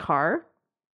sleep in the car.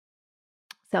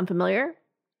 Sound familiar?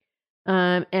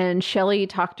 And Shelley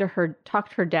talked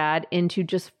her dad into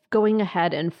just going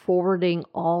ahead and forwarding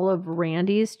all of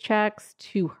Randy's checks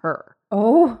to her.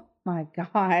 Oh my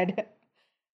God.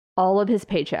 All of his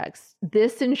paychecks.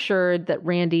 This ensured that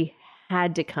Randy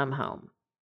had to come home.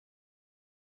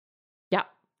 Yep.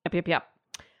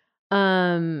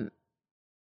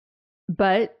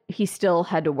 But he still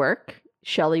had to work.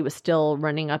 Shelley was still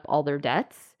running up all their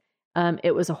debts.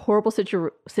 It was a horrible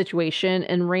situation,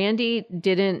 and Randy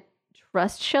didn't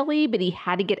trust Shelley, but he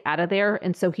had to get out of there,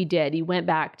 and so he did. He went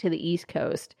back to the East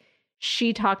Coast.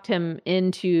 She talked him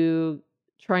into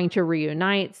trying to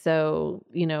reunite, so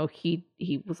he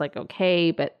was like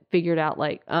okay, but figured out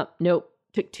like nope,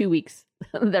 took 2 weeks.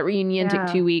 That reunion took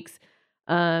 2 weeks,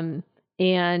 and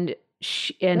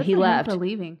he left for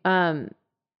leaving.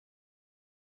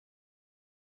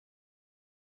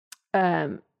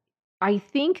 I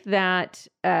think that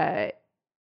it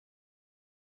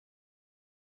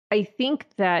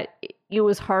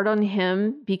was hard on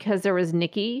him because there was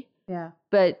Nikki. Yeah.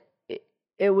 But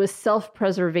it was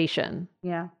self-preservation.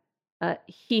 Yeah.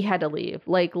 He had to leave.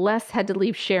 Like Les had to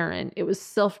leave Sharon. It was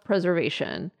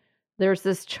self-preservation. There's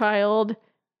this child.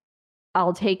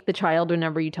 I'll take the child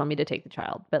whenever you tell me to take the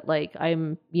child. But like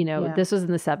this was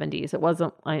in the 70s. It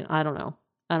wasn't. I don't know.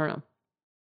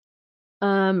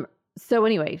 So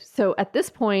anyway, so at this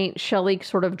point, Shelley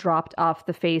sort of dropped off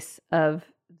the face of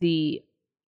the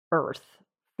earth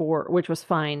which was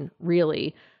fine,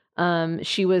 really.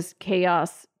 She was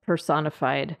chaos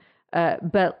personified.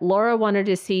 But Laura wanted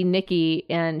to see Nikki,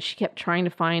 and she kept trying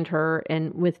to find her,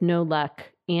 and with no luck.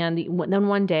 And then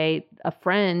one day, a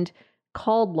friend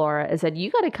called Laura and said,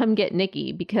 "You got to come get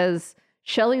Nikki because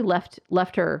Shelley left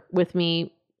her with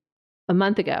me a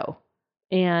month ago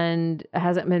and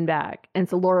hasn't been back." And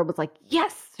so Laura was like,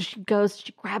 "Yes!" So she goes,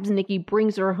 she grabs Nikki,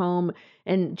 brings her home,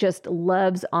 and just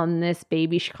loves on this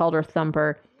baby. She called her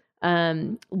Thumper.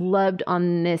 Loved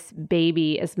on this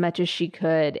baby as much as she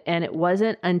could. And it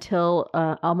wasn't until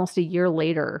almost a year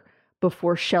later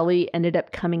before Shelley ended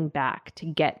up coming back to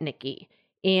get Nikki.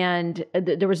 And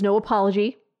there was no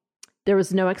apology. There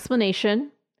was no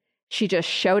explanation. She just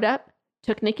showed up,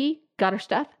 took Nikki, got her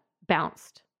stuff,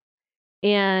 bounced.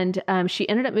 And she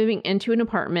ended up moving into an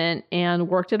apartment and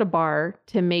worked at a bar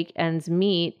to make ends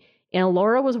meet. And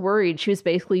Laura was worried. She was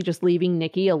basically just leaving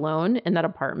Nikki alone in that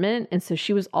apartment. And so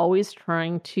she was always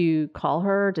trying to call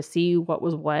her to see what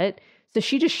was what. So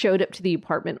she just showed up to the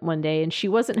apartment one day and she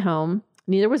wasn't home.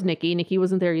 Neither was Nikki. Nikki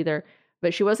wasn't there either,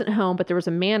 but she wasn't home. But there was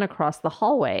a man across the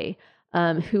hallway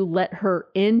who let her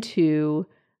into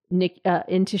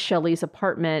Shelley's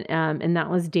apartment. And that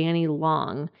was Danny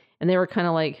Long. And they were kind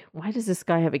of like, why does this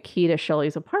guy have a key to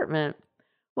Shelley's apartment?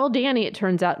 Well, Danny, it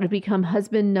turns out, to become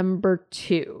husband number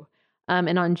 2.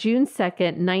 And on June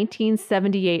 2nd,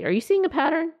 1978, are you seeing a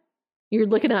pattern? You're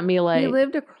looking at me like... He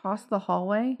lived across the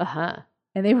hallway? Uh-huh.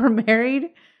 And they were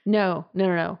married? No.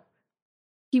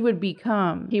 He would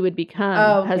become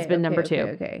husband number 2.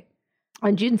 Okay.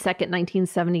 On June 2nd,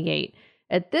 1978.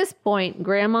 At this point,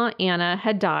 Grandma Anna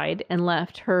had died and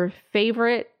left her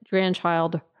favorite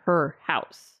grandchild her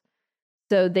house.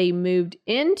 So they moved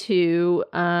into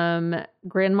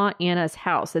Grandma Anna's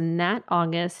house. And that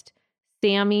August,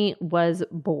 Sammy was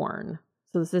born.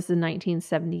 So this is in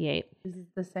 1978. This is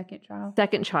the second child?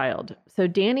 Second child. So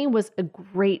Danny was a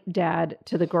great dad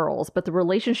to the girls, but the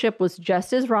relationship was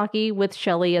just as rocky with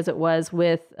Shelley as it was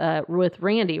with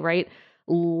Randy, right?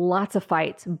 Lots of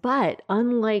fights. But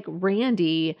unlike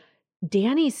Randy,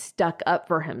 Danny stuck up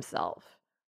for himself.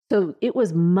 So it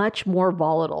was much more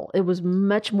volatile. It was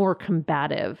much more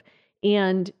combative.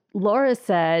 And Laura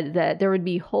said that there would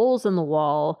be holes in the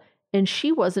wall and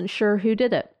she wasn't sure who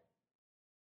did it.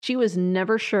 She was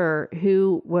never sure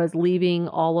who was leaving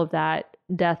all of that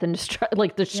death and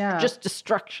just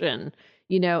destruction,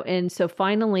 And so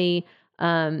finally,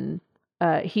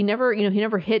 he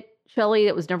never hit Shelley.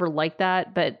 It was never like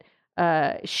that, but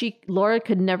Laura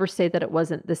could never say that it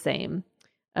wasn't the same.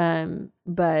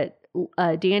 But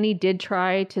Danny did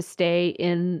try to stay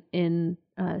in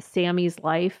Sammy's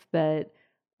life, but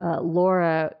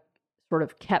Laura sort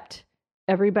of kept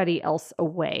everybody else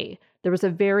away. There was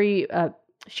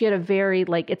she had a very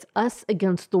it's us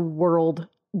against the world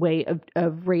way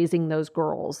of raising those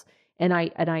girls. And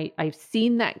I've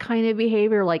seen that kind of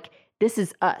behavior. Like, this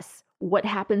is us. What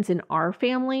happens in our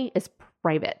family is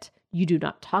private. You do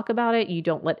not talk about it. You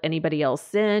don't let anybody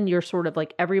else in. You're sort of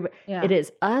like everybody. Yeah. It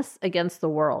is us against the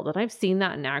world. And I've seen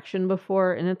that in action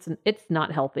before, and it's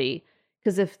not healthy.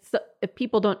 Because if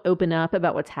people don't open up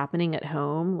about what's happening at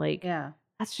home,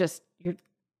 that's just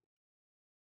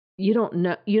you're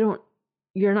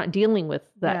not dealing with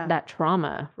that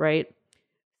trauma, right?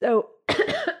 So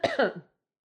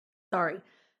sorry.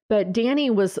 But Danny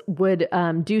would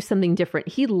do something different.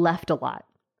 He left a lot.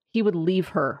 He would leave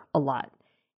her a lot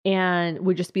and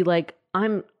would just be like,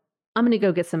 I'm going to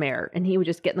go get some air. And he would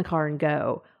just get in the car and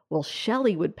go. Well,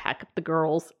 Shelley would pack up the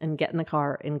girls and get in the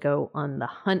car and go on the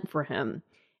hunt for him.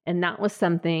 And that was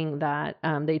something that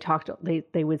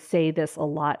they would say this a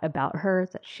lot about her,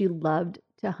 that she loved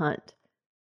to hunt.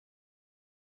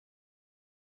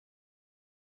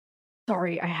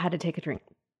 Sorry, I had to take a drink.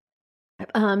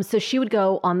 So she would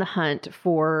go on the hunt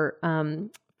for a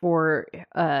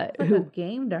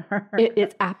game to her.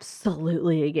 It's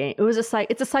absolutely a game.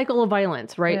 It's a cycle of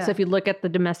violence, right? Yeah. So if you look at the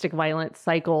domestic violence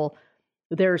cycle,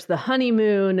 there's the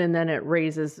honeymoon, and then it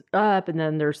raises up, and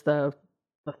then there's the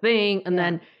thing, and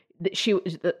then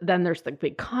there's the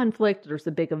big conflict, there's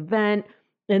the big event,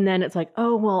 and then it's like,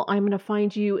 oh well, I'm gonna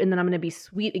find you, and then I'm gonna be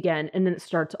sweet again, and then it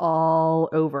starts all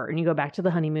over, and you go back to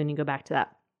the honeymoon, you go back to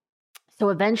that. So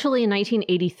eventually in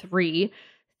 1983,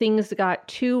 things got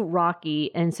too rocky,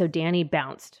 and so Danny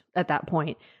bounced at that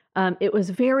point. It was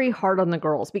very hard on the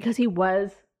girls because he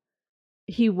was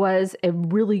a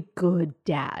really good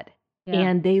dad,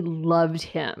 and they loved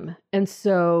him. And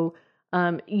so,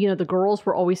 the girls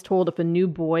were always told if a new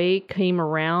boy came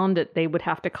around that they would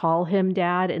have to call him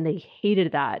dad, and they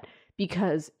hated that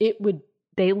because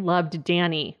they loved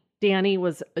Danny. Danny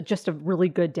was just a really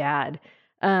good dad.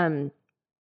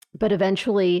 But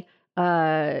eventually,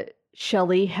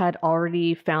 Shelley had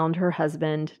already found her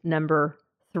husband, number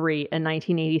 3, in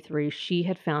 1983. She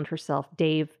had found herself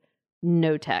Dave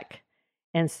Notek.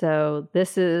 And so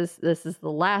this is the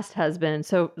last husband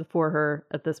for her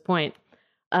at this point.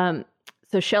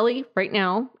 So Shelley, right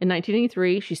now, in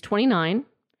 1983, she's 29.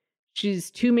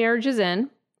 She's 2 marriages in,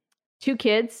 2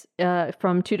 kids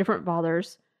from 2 different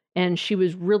fathers. And she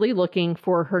was really looking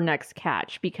for her next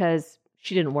catch because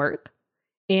she didn't work.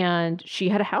 And she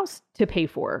had a house to pay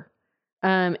for.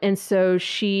 And so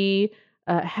she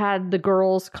had the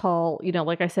girls call,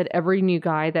 like I said, every new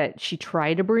guy that she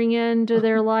tried to bring into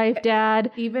their life,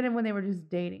 dad. Even when they were just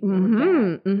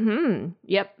dating.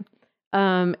 Yep.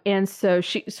 And so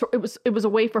it was a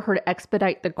way for her to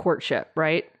expedite the courtship,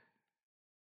 right?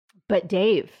 But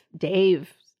Dave,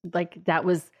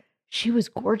 she was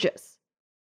gorgeous.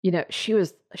 she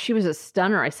was a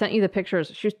stunner. I sent you the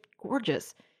pictures. She was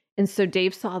gorgeous. And so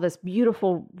Dave saw this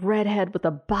beautiful redhead with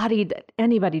a body that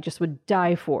anybody just would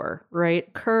die for,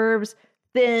 right? Curves,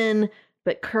 thin,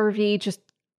 but curvy, just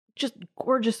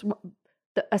gorgeous.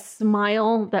 A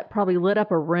smile that probably lit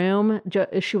up a room.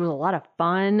 She was a lot of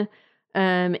fun.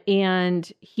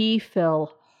 And he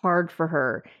fell hard for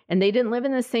her. And they didn't live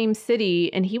in the same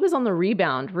city. And he was on the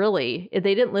rebound, really.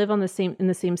 They didn't live in the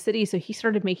same city. So he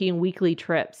started making weekly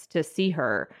trips to see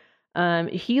her.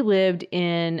 He lived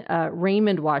in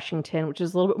Raymond, Washington, which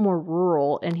is a little bit more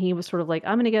rural. And he was sort of like,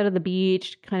 I'm going to go to the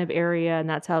beach kind of area. And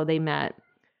that's how they met.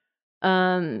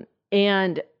 And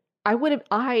I would have,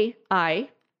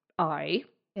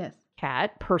 yes,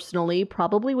 Kat, personally,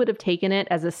 probably would have taken it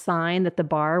as a sign that the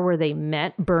bar where they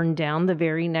met burned down the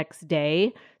very next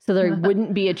day. So there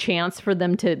wouldn't be a chance for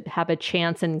them to have a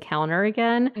chance encounter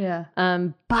again. Yeah.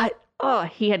 But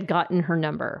he had gotten her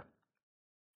number.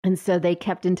 And so they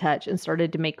kept in touch and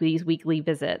started to make these weekly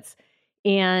visits.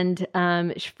 And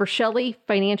for Shelley,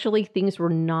 financially, things were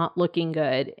not looking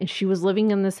good. And she was living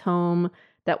in this home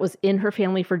that was in her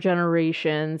family for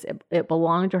generations. It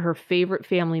belonged to her favorite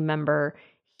family member.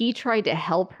 He tried to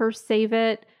help her save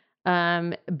it,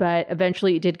 but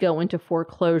eventually it did go into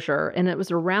foreclosure. And it was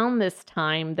around this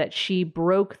time that she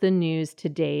broke the news to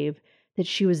Dave that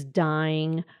she was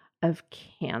dying of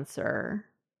cancer.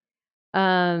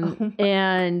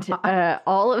 And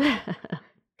all of God,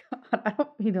 I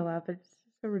don't mean to laugh. It's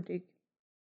so ridiculous.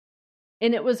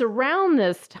 And it was around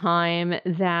this time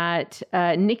that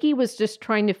Nikki was just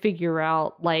trying to figure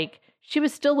out, like, she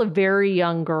was still a very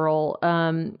young girl,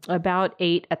 about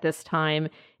 8 at this time,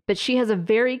 but she has a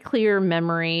very clear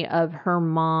memory of her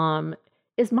mom.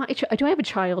 Do I have a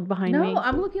child behind me? No,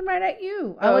 I'm looking right at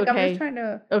you. Okay. I'm just trying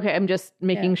to. Okay, I'm just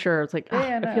making sure. It's like, no.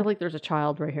 I feel like there's a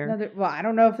child right here. Well, I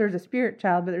don't know if there's a spirit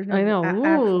child, but there's no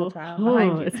actual child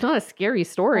behind you. It's not a scary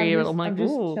story. I'm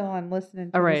just chilling,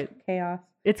 listening to this chaos.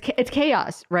 It's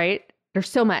chaos, right? There's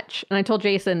so much. And I told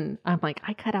Jason, I'm like,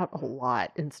 I cut out a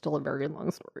lot and still a very long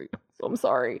story. So I'm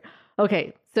sorry.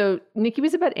 Okay. So Nikki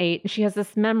was about 8 and she has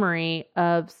this memory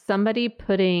of somebody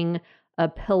putting a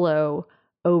pillow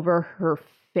over her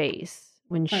face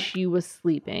when she was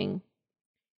sleeping.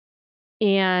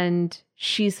 And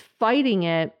she's fighting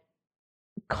it,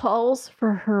 calls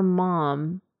for her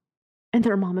mom, and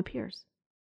their mom appears.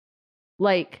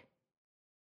 Like,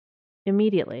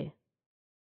 immediately.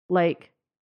 Like,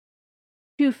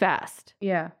 too fast.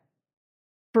 Yeah.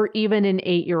 For even an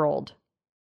 8-year-old.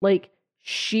 Like,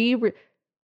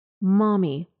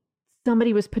 Mommy,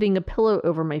 somebody was putting a pillow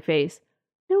over my face.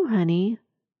 No, honey,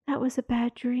 that was a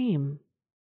bad dream.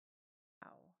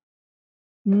 Wow.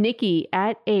 Nikki,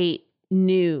 at 8,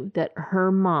 knew that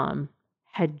her mom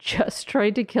had just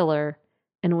tried to kill her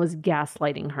and was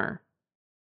gaslighting her.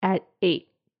 At 8.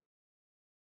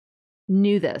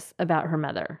 Knew this about her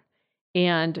mother.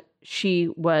 And she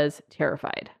was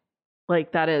terrified.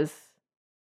 Like, that is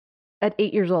at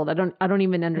 8 years old. I don't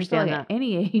even understand that. At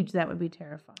any age, that would be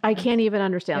terrifying. I can't even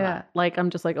understand that. Like, I'm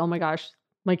just like, oh my gosh,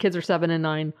 my kids are 7 and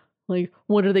 9. Like,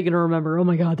 what are they going to remember? Oh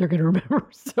my God, they're going to remember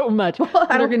so much. Well,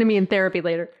 they're going to be in therapy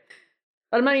later.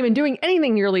 But I'm not even doing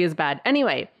anything nearly as bad.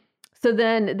 Anyway, so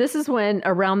then this is when,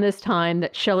 around this time,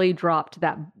 that Shelley dropped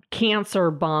that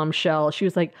cancer bombshell. She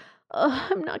was like,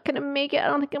 I'm not going to make it. I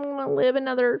don't think I'm going to live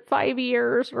another 5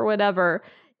 years or whatever.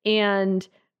 And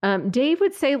Dave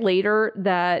would say later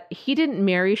that he didn't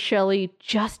marry Shelley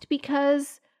just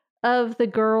because of the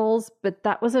girls, but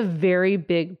that was a very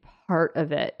big part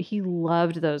of it. He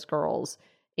loved those girls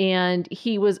and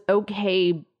he was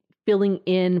okay filling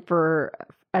in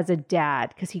as a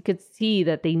dad because he could see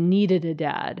that they needed a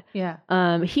dad. Yeah.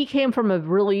 He came from a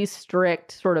really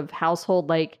strict sort of household.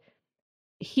 Like,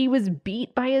 he was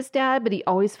beat by his dad, but he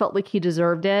always felt like he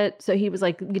deserved it. So he was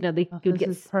like, they could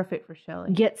this is perfect for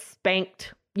Shelley. Get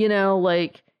spanked,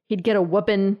 like he'd get a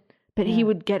whooping, but he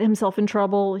would get himself in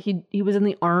trouble. He was in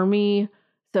the army,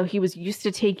 so he was used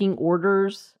to taking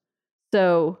orders.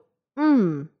 So,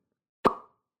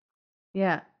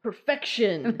 yeah,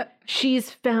 perfection. She's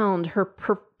found her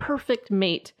perfect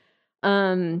mate.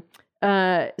 So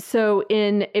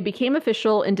it became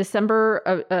official in on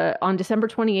December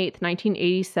 28th,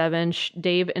 1987,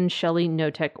 Dave and Shelley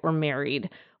Notek were married.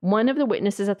 One of the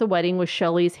witnesses at the wedding was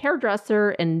Shelley's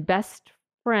hairdresser and best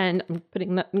friend, I'm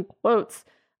putting that in quotes,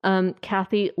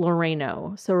 Kathy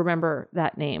Loreno. So remember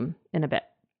that name in a bit.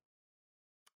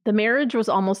 The marriage was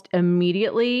almost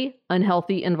immediately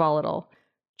unhealthy and volatile.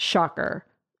 Shocker.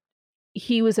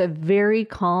 He was a very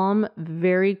calm,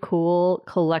 very cool,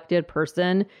 collected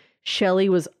person. Shelley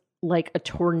was like a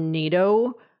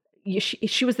tornado,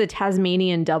 she was the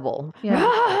Tasmanian devil.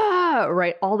 Yeah.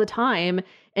 Right. All the time.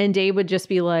 And Dave would just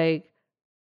be like,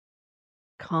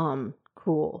 calm,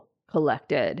 cool,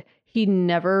 collected. He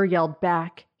never yelled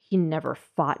back. He never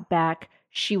fought back.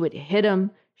 She would hit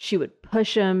him. She would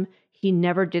push him. He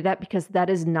never did that because that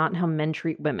is not how men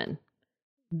treat women.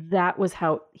 That was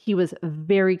how he was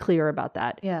very clear about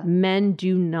that. Yeah. Men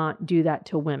do not do that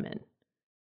to women.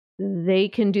 They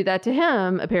can do that to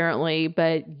him, apparently,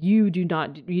 but you do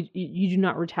not. You do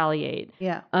not retaliate.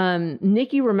 Yeah.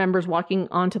 Nikki remembers walking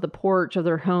onto the porch of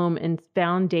their home and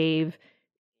found Dave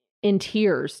in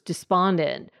tears,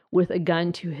 despondent, with a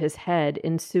gun to his head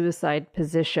in suicide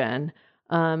position.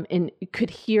 And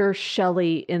could hear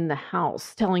Shelley in the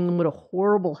house telling him what a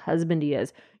horrible husband he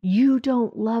is. You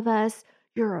don't love us.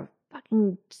 You're a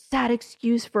fucking sad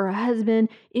excuse for a husband.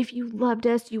 If you loved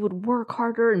us, you would work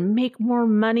harder and make more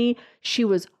money. She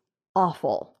was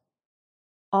awful.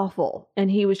 Awful.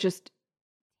 And he was just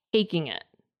taking it.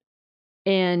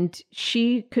 And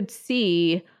she could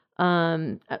see,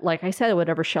 like I said,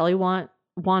 whatever Shelley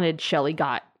wanted, Shelley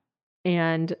got.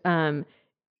 And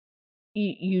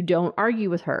you don't argue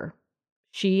with her.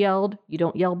 She yelled, you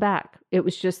don't yell back. It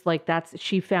was just like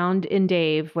she found in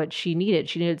Dave what she needed.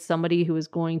 She needed somebody who was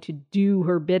going to do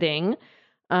her bidding.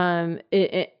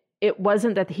 It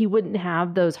wasn't that he wouldn't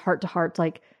have those heart to hearts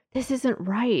like, this isn't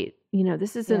right.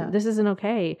 This isn't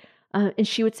okay. And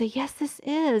she would say, yes, this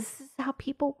is. This is how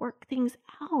people work things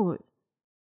out.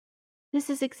 This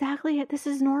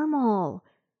is normal.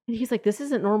 And he's like, this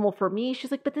isn't normal for me.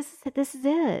 She's like, but this is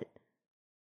it.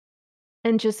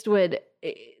 And just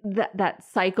that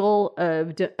cycle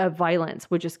of violence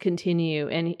would just continue,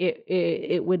 and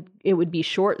it would be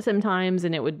short sometimes,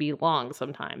 and it would be long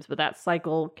sometimes, but that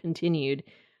cycle continued.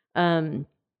 They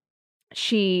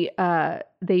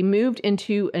moved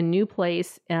into a new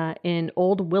place in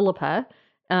Old Willapa,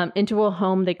 into a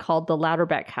home they called the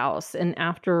Louderbeck House, and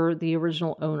after the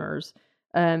original owners.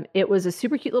 It was a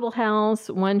super cute little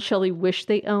house, one Shelley wished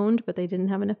they owned, but they didn't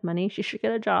have enough money. She should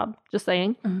get a job, just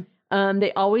saying. Mm-hmm.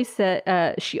 They always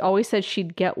said, she always said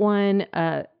she'd get one,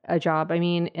 a job,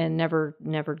 and never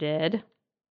did.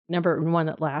 Never one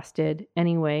that lasted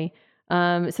anyway.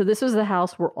 So this was the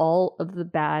house where all of the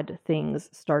bad things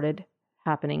started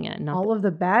happening in. All of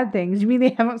the bad things? You mean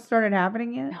they haven't started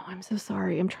happening yet? No, I'm so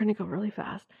sorry. I'm trying to go really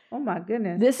fast. Oh my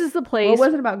goodness. This is the place. Well, it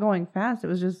wasn't about going fast. It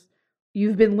was just,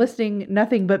 you've been listing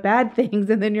nothing but bad things,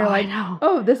 and then you're like,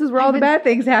 oh, this is where all the bad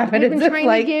things happen. I've been trying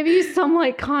to give you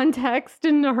some context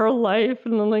into her life,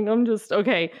 and I'm just,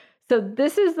 okay. So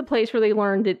this is the place where they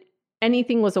learned that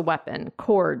anything was a weapon.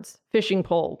 Cords, fishing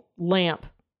pole, lamp,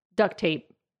 duct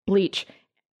tape, bleach,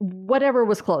 whatever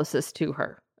was closest to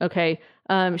her. Okay.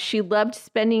 She loved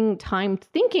spending time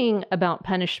thinking about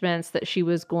punishments that she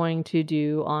was going to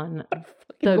do on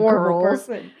the girls.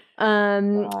 Person.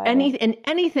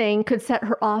 Anything could set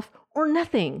her off or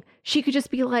nothing. She could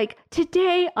just be like,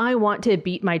 today I want to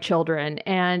beat my children,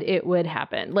 and it would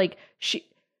happen.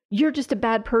 You're just a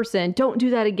bad person. Don't do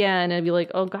that again. And I'd be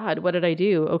like, oh God, what did I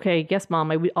do? Okay, guess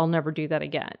Mom, I'll never do that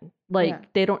again.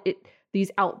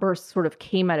 These outbursts sort of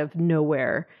came out of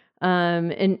nowhere.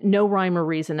 And no rhyme or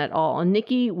reason at all. And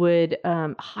Nikki would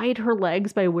hide her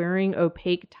legs by wearing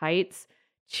opaque tights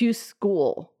to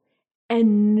school.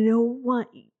 And no one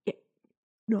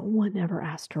ever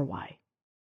asked her why.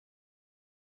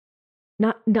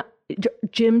 Not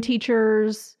gym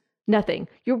teachers, nothing.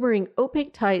 You're wearing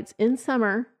opaque tights in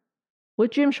summer with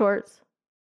gym shorts,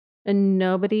 and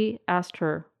nobody asked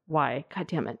her why. God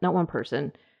damn it, not one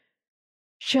person.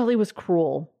 Shelley was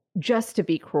cruel, just to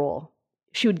be cruel.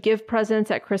 She would give presents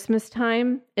at Christmas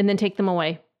time and then take them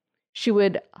away. She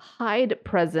would hide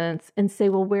presents and say,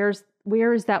 well,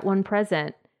 where is that one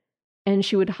present? And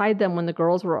she would hide them when the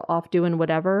girls were off doing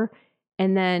whatever.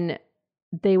 And then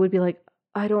they would be like,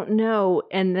 I don't know.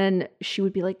 And then she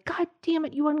would be like, God damn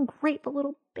it, you ungrateful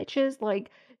little bitches.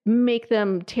 Make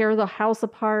them tear the house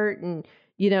apart and,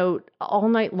 all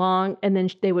night long. And then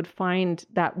they would find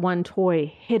that one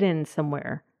toy hidden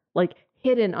somewhere,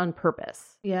 hidden on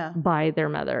purpose by their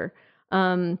mother.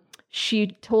 She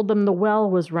told them the well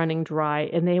was running dry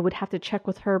and they would have to check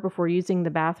with her before using the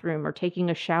bathroom or taking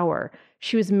a shower.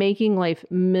 She was making life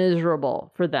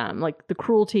miserable for them. The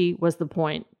cruelty was the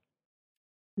point.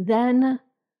 Then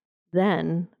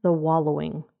the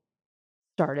wallowing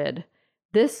started.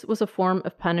 This was a form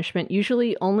of punishment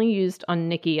usually only used on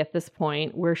Nikki at this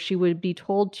point, where she would be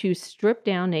told to strip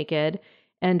down naked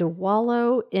and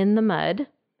wallow in the mud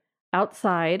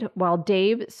outside while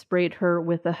Dave sprayed her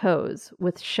with a hose,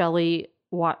 with Shelley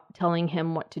telling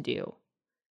him what to do.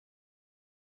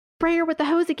 Spray her with the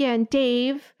hose again,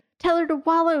 Dave. tell her to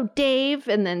wallow, Dave.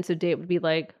 And then so Dave would be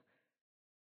like,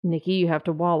 Nikki, you have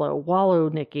to wallow,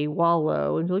 Nikki,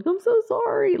 wallow. And be like, I'm so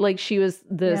sorry. Like she was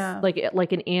this, like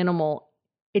an animal.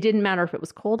 It didn't matter if it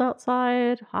was cold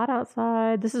outside, hot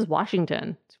outside. This is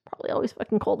Washington. It's probably always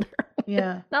fucking cold there.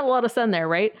 Yeah. Not a lot of sun there,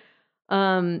 right?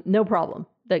 No problem.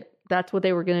 That's what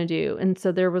they were going to do. And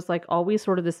so there was like always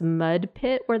sort of this mud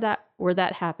pit where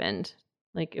that happened.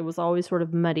 Like it was always sort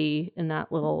of muddy in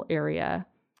that little area.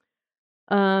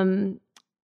 I'm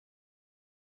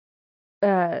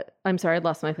sorry, I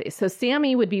lost my place. So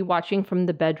Sammy would be watching from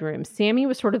the bedroom. Sammy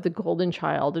was sort of the golden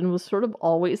child and was sort of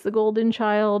always the golden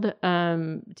child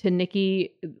to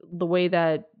Nikki, the way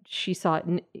that she saw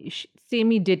it.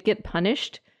 Sammy did get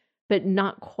punished, but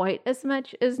not quite as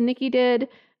much as Nikki did,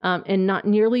 and not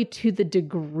nearly to the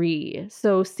degree.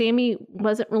 So Sammy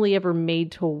wasn't really ever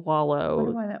made to wallow. I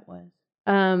wonder why that was.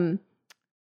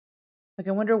 Like,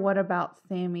 I wonder what about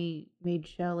Sammy made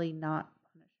Shelley not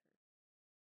punish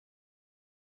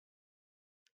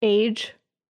her? Age.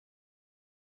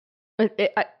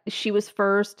 She was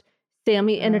first.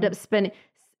 Sammy ended up spending.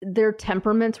 Their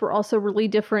temperaments were also really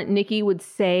different. Nikki would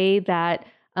say that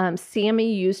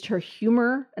Sammy used her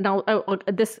humor, and I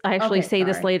actually say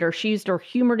this later. She used her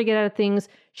humor to get out of things.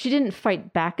 She didn't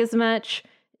fight back as much.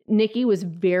 Nikki was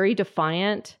very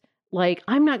defiant. Like,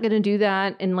 I'm not going to do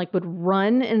that, and like would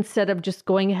run instead of just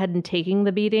going ahead and taking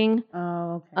the beating.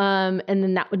 Oh, okay. And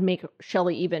then that would make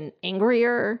Shelley even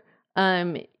angrier.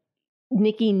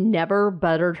 Nikki never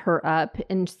buttered her up,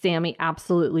 and Sammy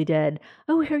absolutely did.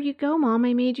 Oh, here you go, Mom.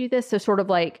 I made you this. So sort of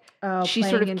like she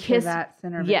sort of kissed that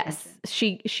center of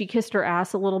attention. She kissed her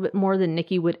ass a little bit more than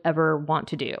Nikki would ever want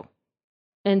to do.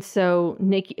 And so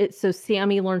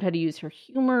Sammy learned how to use her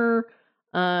humor.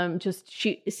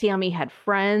 Sammy had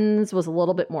friends, was a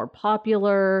little bit more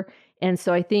popular, and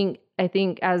so I think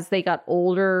as they got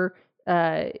older,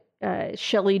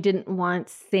 Shelley didn't want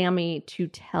Sammy to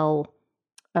tell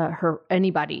her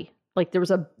anybody. Like there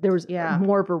was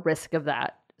more of a risk of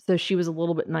that. So she was a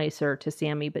little bit nicer to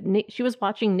Sammy, but she was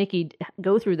watching Nikki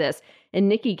go through this, and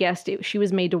Nikki guessed she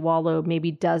was made to wallow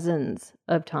maybe dozens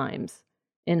of times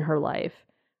in her life.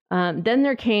 Then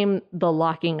there came the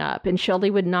locking up, and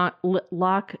Shelley would not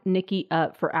lock Nikki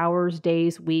up for hours,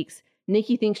 days, weeks.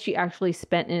 Nikki thinks she actually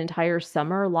spent an entire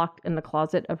summer locked in the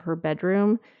closet of her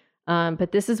bedroom.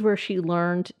 But this is where she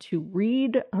learned to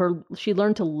read. She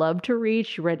learned to love to read.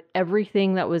 She read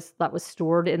everything that was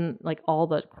stored in like all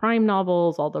the crime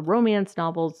novels, all the romance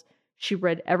novels. She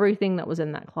read everything that was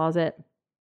in that closet.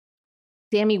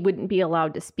 Sammy wouldn't be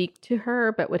allowed to speak to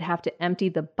her, but would have to empty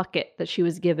the bucket that she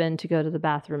was given to go to the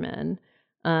bathroom in.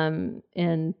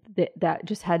 And that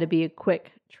just had to be a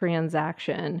quick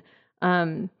transaction.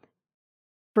 For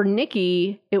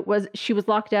Nikki, she was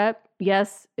locked up.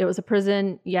 Yes, it was a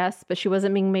prison. Yes, but she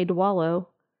wasn't being made to wallow,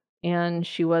 and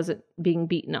she wasn't being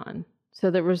beaten on.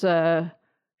 So there was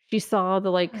she saw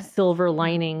the silver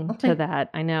lining to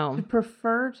that. I know. To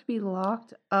prefer to be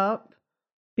locked up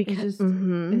because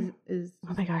is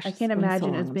oh my gosh, I can't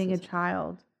imagine as being a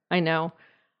child. I know.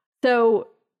 So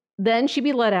then she'd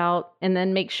be let out and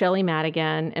then make Shelley mad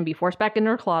again and be forced back in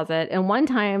her closet. And one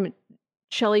time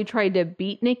Shelley tried to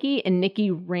beat Nikki, and Nikki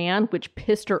ran, which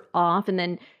pissed her off. And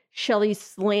then Shelley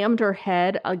slammed her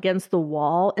head against the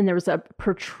wall, and there was a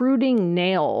protruding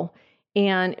nail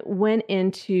and it went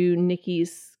into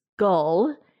Nikki's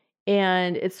skull,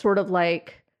 and it sort of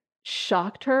like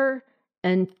shocked her.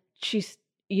 And she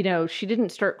didn't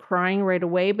start crying right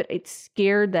away, but it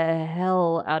scared the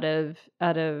hell out of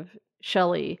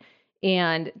Shelley.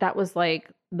 And that was like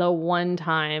the one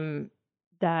time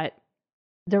that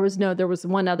there was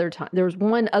one other time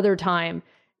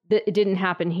that it didn't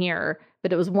happen here,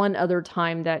 but it was one other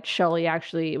time that Shelley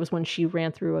it was when she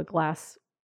ran through a glass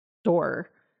door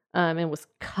and was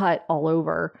cut all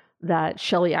over, that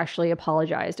Shelley actually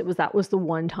apologized. That was the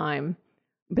one time.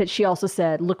 But she also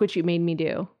said, "Look what you made me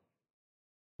do.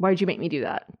 Why'd you make me do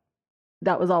that?"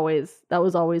 That was always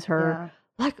her. Yeah.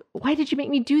 Like, why did you make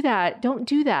me do that? Don't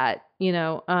do that.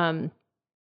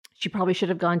 She probably should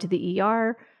have gone to the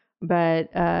ER.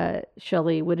 But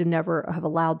Shelley would have never have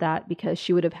allowed that, because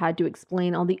she would have had to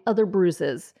explain all the other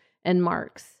bruises and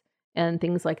marks and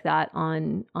things like that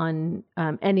on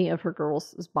any of her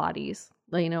girls' bodies.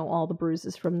 All the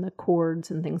bruises from the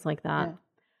cords and things like that.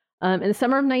 Yeah. In the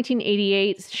summer of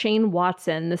 1988, Shane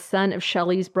Watson, the son of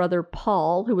Shelley's brother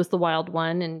Paul, who was the wild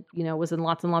one and was in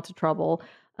lots and lots of trouble,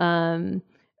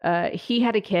 he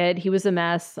had a kid. He was a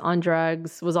mess, on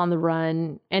drugs, was on the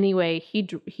run. Anyway,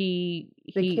 the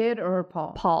kid or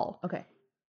Paul? Paul. Okay.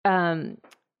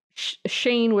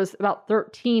 Shane was about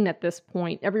 13 at this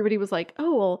point. Everybody was like,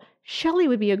 "Oh, well, Shelly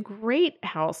would be a great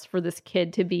house for this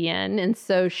kid to be in. And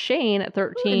so Shane at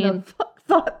 13... Who in the fuck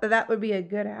thought that would be a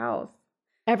good house?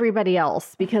 Everybody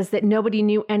else, because that nobody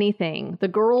knew anything. The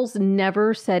girls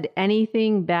never said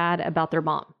anything bad about their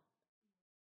mom.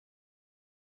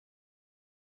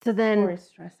 So then... Story's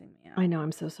stressing me out. I know,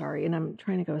 I'm so sorry. And I'm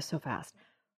trying to go so fast.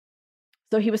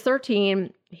 So he was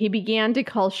 13. He began to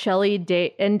call Shelly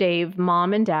and Dave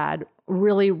mom and dad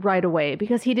really right away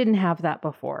because he didn't have that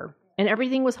before. And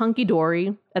everything was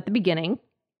hunky-dory at the beginning.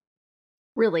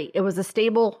 Really, it was a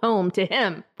stable home to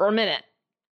him for a minute.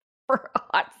 For a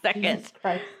hot second.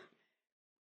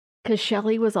 Because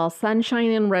Shelly was all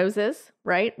sunshine and roses,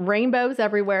 right? Rainbows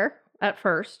everywhere at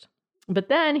first. But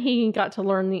then he got to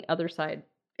learn the other side.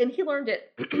 And he learned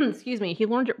it, excuse me, he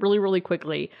learned it really, really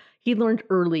quickly. He learned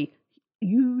early.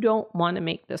 You don't want to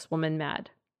make this woman mad.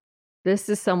 This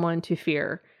is someone to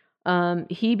fear.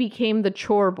 He became the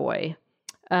chore boy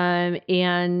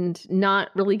and not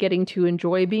really getting to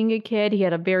enjoy being a kid. He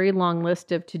had a very long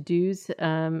list of to-dos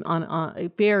on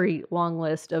a very long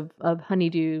list of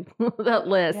honeydew, that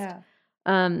list. Yeah.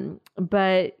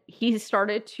 But he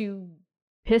started to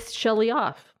piss Shelly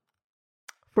off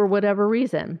for whatever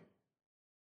reason.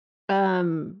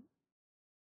 For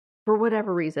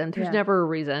whatever reason. There's never a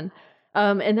reason.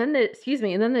 And then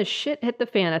the shit hit the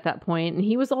fan at that point, and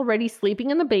he was already sleeping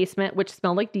in the basement, which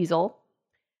smelled like diesel.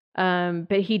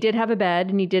 But he did have a bed,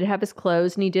 and he did have his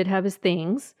clothes, and he did have his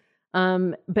things.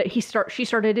 But she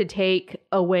started to take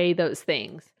away those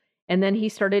things, and then he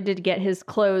started to get his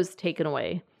clothes taken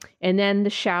away, and then the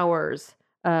showers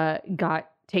got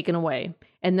taken away,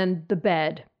 and then the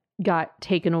bed got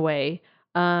taken away.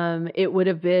 It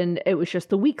was just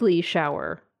the weekly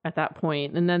shower at that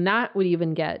point, and then that would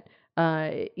even get.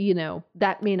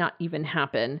 That may not even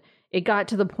happen. It got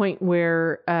to the point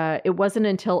where it wasn't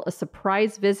until a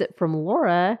surprise visit from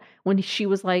Laura when she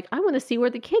was like, I want to see where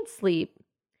the kids sleep,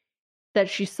 that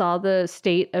she saw the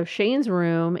state of Shane's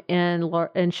room,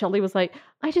 and Shelly was like,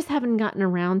 I just haven't gotten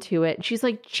around to it. And she's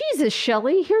like, Jesus,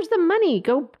 Shelly, here's the money.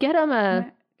 Go get them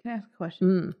Can I ask a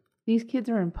question? These kids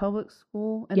are in public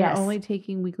school and they're only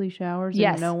taking weekly showers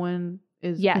and no one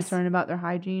is concerned about their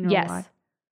hygiene or why?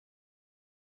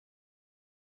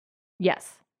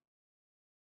 Yes.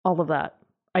 All of that.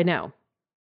 I know.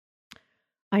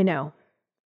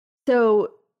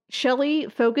 So Shelly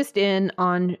focused in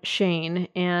on Shane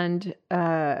and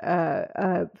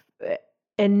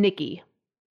Nikki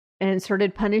and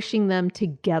started punishing them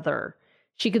together.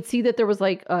 She could see that there was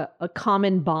like a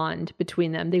common bond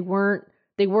between them. They weren't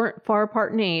far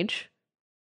apart in age.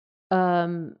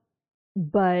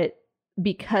 But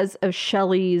because of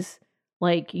Shelly's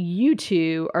like, you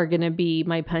two are going to be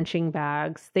my punching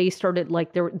bags. They started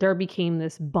like, there became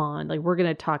this bond. Like, we're going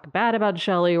to talk bad about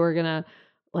Shelly. We're going to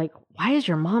like, why is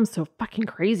your mom so fucking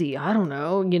crazy? I don't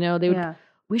know.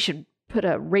 We should put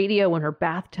a radio in her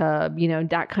bathtub,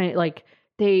 that kind of like,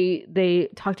 they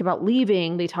talked about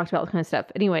leaving. They talked about that kind of stuff.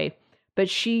 Anyway, but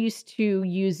she used to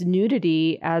use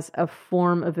nudity as a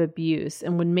form of abuse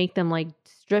and would make them like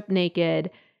strip naked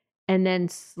and then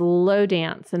slow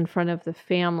dance in front of the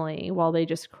family while they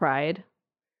just cried.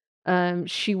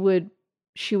 She would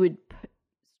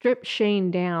strip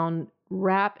Shane down,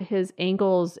 wrap his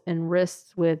ankles and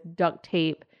wrists with duct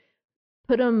tape,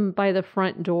 put him by the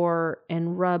front door,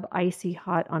 and rub icy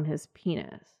hot on his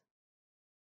penis.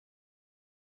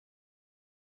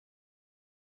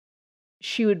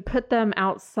 She would put them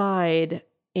outside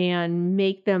and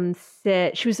make them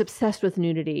sit. She was obsessed with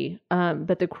nudity,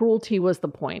 but the cruelty was the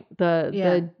point.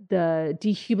 The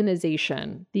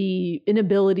dehumanization, the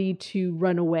inability to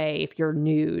run away if you're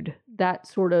nude. That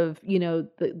sort of,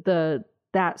 that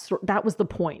was the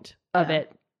point of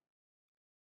it.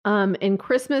 In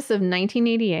Christmas of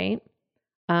 1988,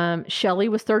 Shelly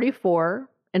was 34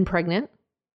 and pregnant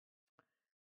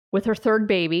with her third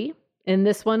baby, and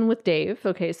this one with Dave.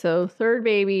 Okay, so third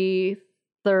baby,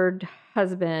 third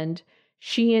husband.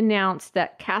 She announced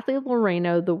that Kathy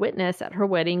Loreno, the witness at her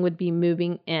wedding, would be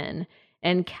moving in.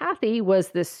 And Kathy was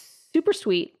this super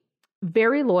sweet,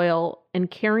 very loyal,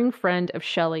 and caring friend of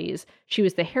Shelly's. She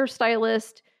was the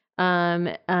hairstylist,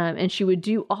 and she would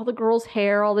do all the girls'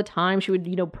 hair all the time. She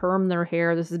would, perm their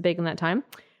hair. This is big in that time.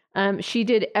 She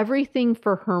did everything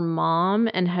for her mom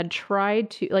and had tried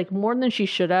to, like, more than she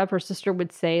should have. Her sister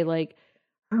would say, like,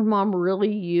 her mom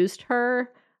really used her.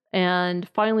 And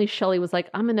finally, Shelly was like,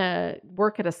 I'm going to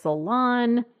work at a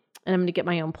salon and I'm going to get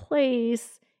my own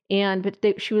place.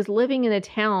 But she was living in a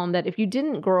town that if you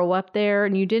didn't grow up there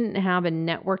and you didn't have a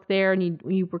network there and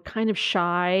you were kind of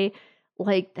shy,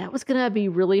 like that was going to be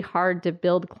really hard to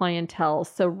build clientele.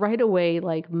 So right away,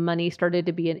 like money started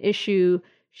to be an issue.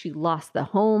 She lost the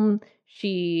home.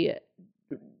 She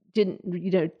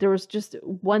didn't, there was just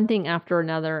one thing after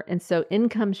another. And so in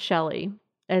comes Shelley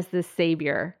as the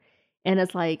savior. And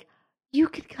it's like, you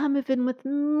could come even with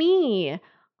me.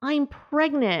 I'm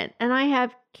pregnant and I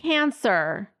have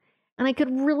cancer and I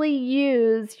could really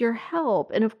use your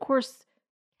help. And of course,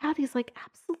 Kathy's like,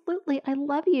 absolutely. I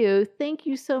love you. Thank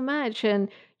you so much. And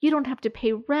you don't have to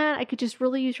pay rent. I could just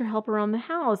really use your help around the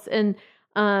house. And,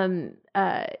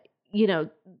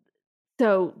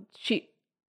 so she,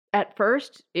 at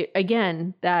first,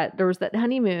 again, that there was that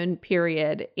honeymoon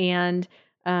period, and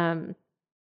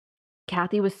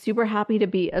Kathy was super happy to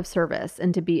be of service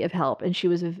and to be of help. And she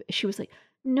was like,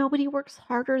 nobody works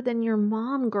harder than your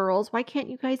mom, girls. Why can't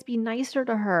you guys be nicer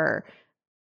to her?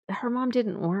 Her mom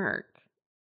didn't work.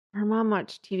 Her mom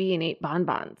watched TV and ate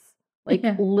bonbons, like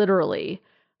literally.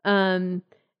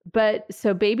 But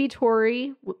so baby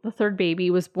Tori, the third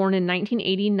baby, was born in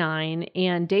 1989,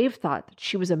 and Dave thought that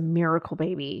she was a miracle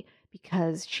baby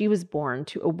because she was born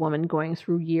to a woman going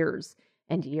through years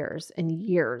and years and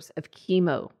years of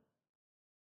chemo.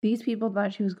 These people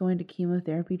thought she was going to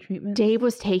chemotherapy treatment. Dave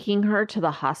was taking her to the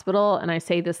hospital, and I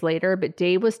say this later, but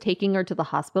Dave was taking her to the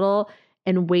hospital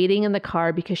and waiting in the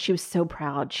car because she was so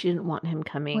proud. She didn't want him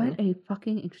coming. What a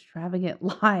fucking extravagant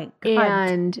lie. God.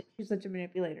 And she's such a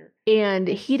manipulator. And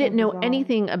he didn't know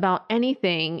anything about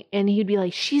anything. And he'd be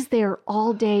like, she's there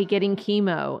all day getting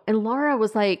chemo. And Laura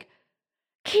was like,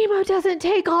 chemo doesn't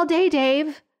take all day,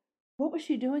 Dave. What was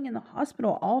she doing in the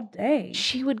hospital all day?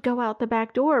 She would go out the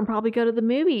back door and probably go to the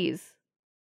movies,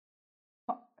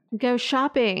 go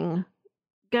shopping,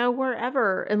 go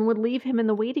wherever, and would leave him in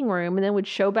the waiting room and then would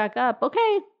show back up.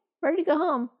 Okay, ready to go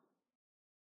home.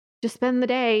 Just spend the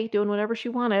day doing whatever she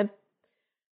wanted.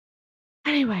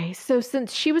 Anyway, so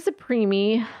since she was a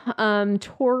preemie,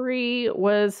 Tori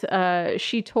was,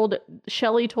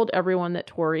 Shelley told everyone that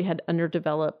Tori had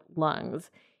underdeveloped lungs,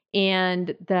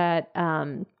 and that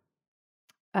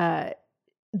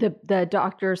the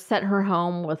doctor sent her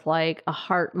home with like a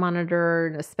heart monitor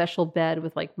and a special bed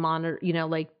with like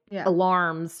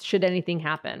alarms should anything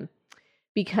happen.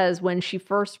 Because when she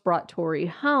first brought Tori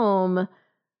home,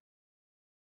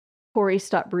 Tori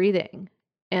stopped breathing.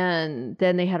 And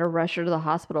then they had to rush her to the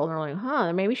hospital, and they're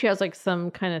like, maybe she has like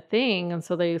some kind of thing. And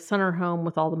so they sent her home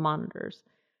with all the monitors.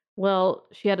 Well,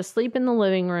 she had to sleep in the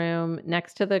living room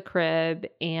next to the crib,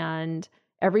 and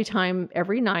every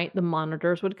night the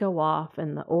monitors would go off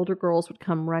and the older girls would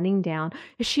come running down.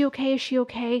 Is she okay? Is she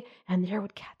okay? And there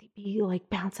would Kathy be like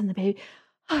bouncing the baby.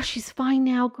 Oh, she's fine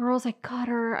now, girls. I got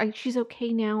her. She's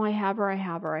okay now. I have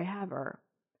her.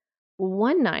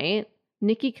 One night,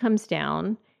 Nikki comes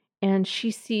down and she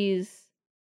sees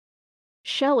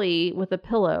Shelley with a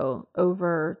pillow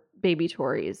over baby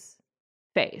Tori's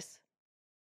face.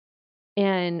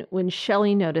 And when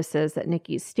Shelley notices that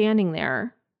Nikki's standing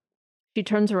there, she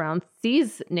turns around,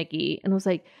 sees Nikki, and was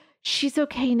like, she's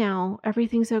okay now.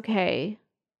 Everything's okay.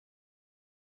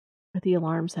 But the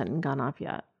alarms hadn't gone off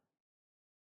yet.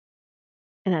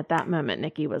 And at that moment,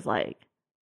 Nikki was like,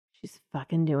 she's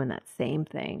fucking doing that same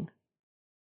thing.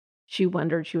 She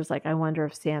was like, I wonder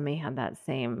if Sammy had that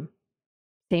same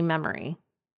memory.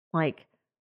 Like,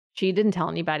 she didn't tell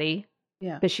anybody.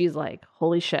 Yeah. But she's like,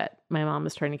 holy shit, my mom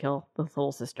was trying to kill this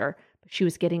little sister. But she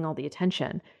was getting all the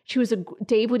attention.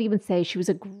 Dave would even say she was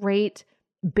a great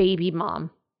baby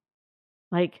mom.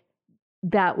 Like,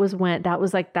 that was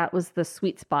the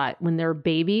sweet spot when they're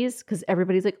babies, because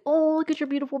everybody's like, oh, look at your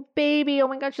beautiful baby. Oh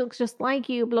my God, she looks just like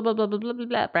you, blah, blah, blah, blah, blah, blah,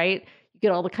 blah, right? You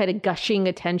get all the kind of gushing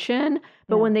attention.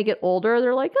 But when they get older,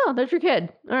 they're like, oh, there's your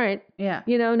kid. All right. Yeah.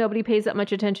 Nobody pays that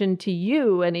much attention to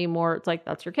you anymore. It's like,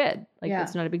 that's your kid. Like,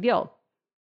 it's not a big deal.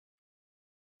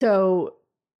 So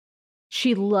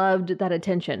she loved that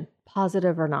attention,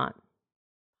 positive or not.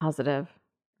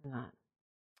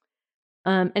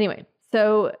 Anyway,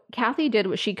 so Kathy did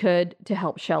what she could to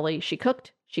help Shelley. She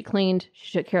cooked, she cleaned,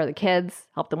 she took care of the kids,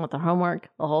 helped them with their homework,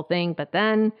 the whole thing. But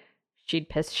then she'd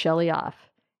piss Shelley off.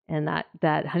 And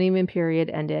that honeymoon period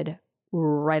ended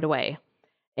right away.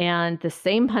 And the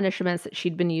same punishments that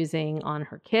she'd been using on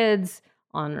her kids,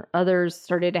 on others,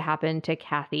 started to happen to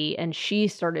Kathy. And she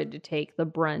started to take the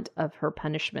brunt of her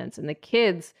punishments. And the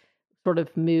kids sort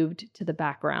of moved to the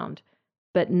background,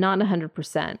 but not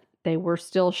 100%. They were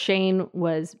still, Shane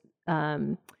was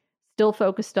still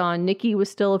focused on, Nikki was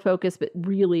still a focus, but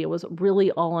really, it was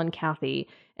really all on Kathy.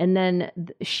 And then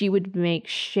she would make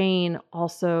Shane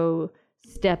also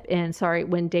step in,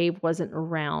 when Dave wasn't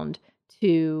around,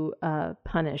 to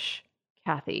punish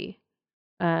Kathy.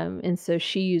 And so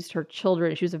she used her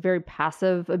children. She was a very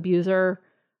passive abuser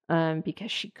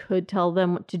because she could tell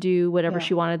them what to do, whatever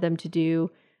she wanted them to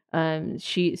do.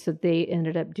 So they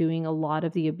ended up doing a lot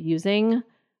of the abusing,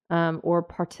 or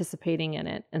participating in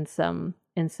it in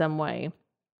some way.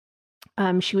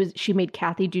 She made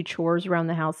Kathy do chores around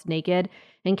the house naked,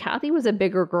 and Kathy was a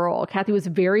bigger girl. Kathy was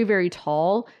very, very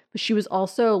tall, but she was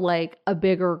also like a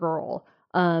bigger girl.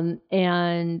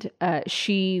 And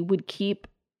she would keep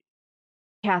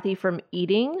Kathy from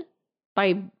eating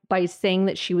by saying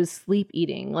that she was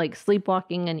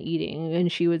sleepwalking and eating.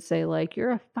 And she would say like,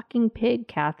 "You're a fucking pig,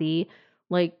 Kathy.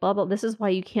 Like, blah, blah. This is why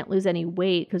you can't lose any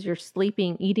weight, because you're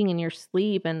eating in your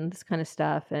sleep," and this kind of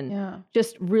stuff. And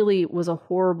just really was a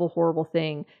horrible, horrible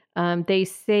thing. They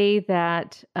say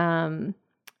that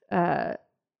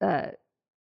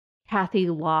Kathy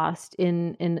lost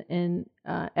in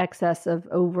excess of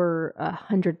over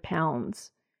 100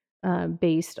 pounds,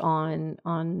 based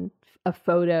on a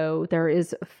photo. There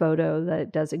is a photo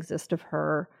that does exist of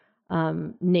her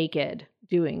naked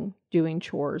doing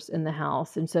chores in the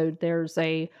house, and so there's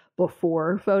a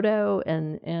before photo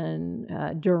and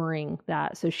during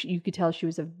that. So you could tell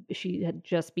she had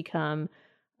just become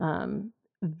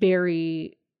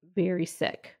very, very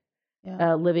sick,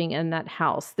 living in that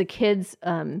house. The kids,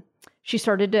 she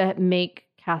started to make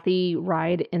Kathy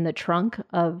ride in the trunk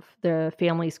of the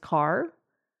family's car,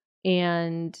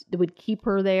 and they would keep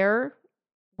her there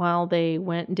while they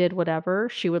went and did whatever.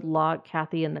 She would lock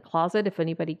Kathy in the closet if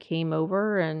anybody came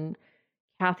over, and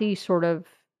Kathy sort of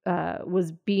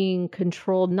was being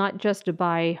controlled not just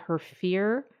by her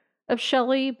fear of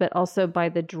Shelley, but also by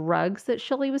the drugs that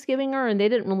Shelley was giving her, and they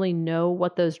didn't really know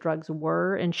what those drugs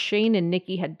were. And Shane and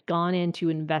Nikki had gone in to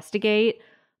investigate,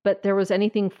 but there was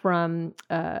anything from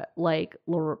not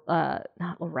lorazepam,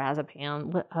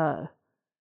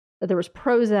 there was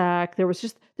Prozac, there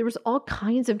was all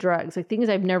kinds of drugs, like things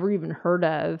I've never even heard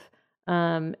of.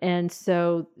 And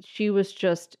so she was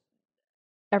just,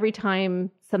 every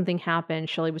time something happened,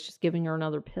 Shelley was just giving her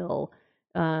another pill.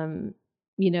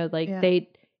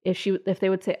 If they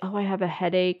would say, "Oh, I have a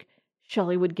headache,"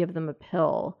 Shelley would give them a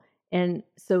pill. And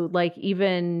so like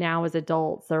even now as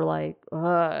adults, they're like,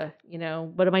 what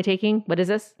am I taking? What is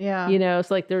this? Yeah.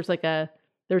 So like there's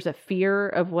a fear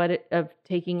of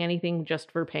taking anything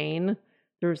just for pain.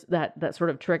 There's that sort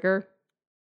of trigger.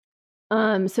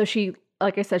 So she,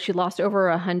 like I said, she lost over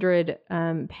 100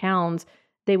 pounds.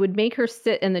 They would make her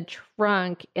sit in the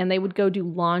trunk, and they would go do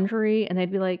laundry, and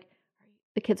the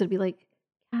kids would be like,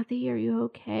 "Kathy, are you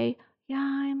okay?" "Yeah,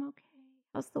 I'm okay.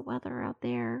 How's the weather out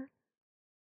there?"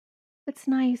 "It's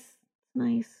nice. It's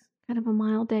nice. Kind of a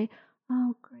mild day."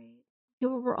 "Oh, great.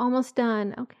 We're almost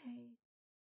done." "Okay.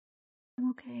 I'm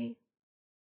okay."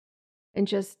 And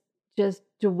just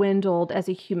dwindled as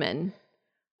a human.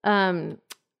 At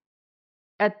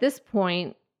this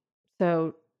point,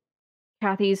 so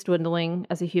Kathy's dwindling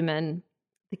as a human.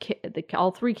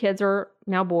 All three kids are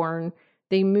now born.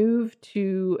 They move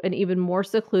to an even more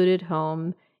secluded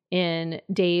home in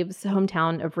Dave's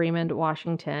hometown of Raymond,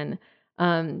 Washington.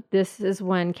 This is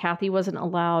when Kathy wasn't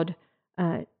allowed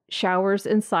showers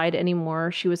inside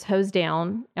anymore. She was hosed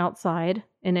down outside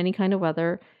in any kind of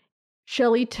weather.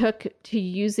 Shelley took to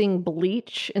using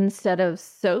bleach instead of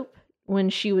soap when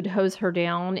she would hose her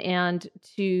down, and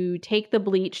to take the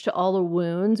bleach to all the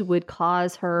wounds would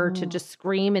cause her to just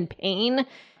scream in pain.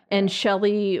 And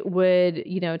Shelley would,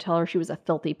 tell her she was a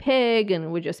filthy pig,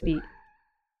 and would just be,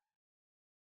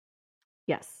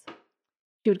 yes.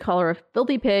 She would call her a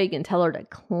filthy pig and tell her to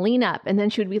clean up. And then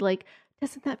she would be like,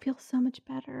 "Doesn't that feel so much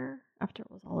better?" after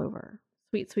it was all over.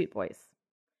 Sweet, sweet voice.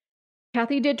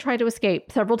 Kathy did try to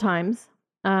escape several times.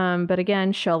 But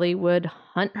again, Shelley would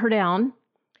hunt her down,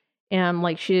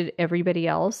 like she did everybody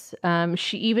else.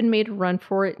 She even made a run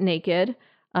for it naked,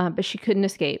 but she couldn't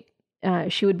escape.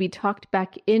 She would be talked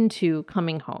back into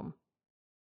coming home,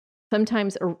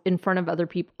 sometimes in front of other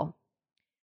people.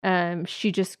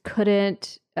 She just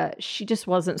couldn't, she just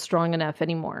wasn't strong enough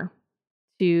anymore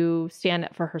to stand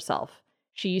up for herself.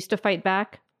 She used to fight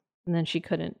back, and then she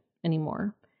couldn't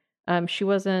anymore. She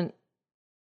wasn't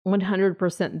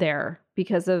 100% there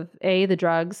because of the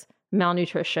drugs,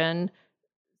 malnutrition,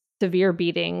 severe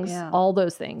beatings, all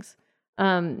those things.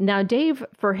 Now Dave,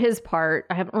 for his part,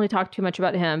 I haven't really talked too much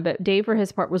about him, but Dave, for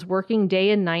his part, was working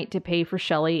day and night to pay for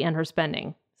Shelley and her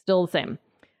spending. Still the same.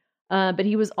 But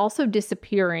he was also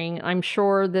disappearing. I'm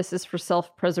sure this is for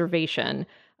self-preservation.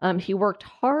 He worked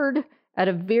hard at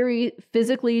a very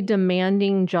physically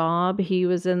demanding job. He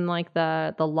was in like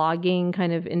the logging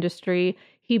kind of industry.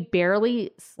 He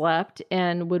barely slept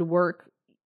and would work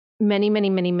many, many,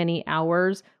 many, many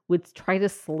hours, would try to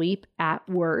sleep at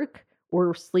work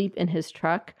or sleep in his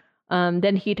truck.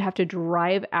 Then he'd have to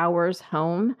drive hours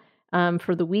home.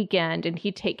 for the weekend, and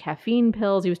he'd take caffeine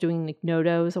pills. He was doing like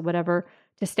no-dos or whatever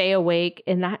to stay awake,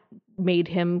 and that made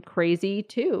him crazy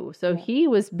too. So he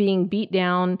was being beat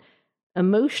down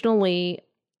emotionally,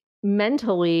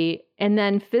 mentally, and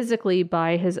then physically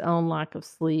by his own lack of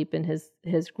sleep and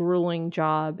his grueling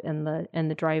job and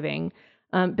the driving.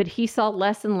 But he saw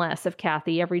less and less of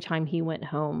Kathy every time he went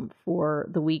home for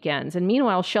the weekends. And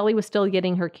meanwhile, Shelly was still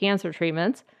getting her cancer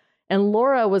treatments, and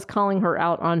Laura was calling her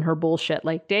out on her bullshit.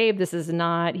 Like, Dave, this is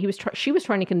not. She was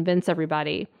trying to convince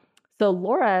everybody. So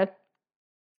Laura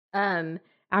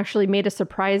actually made a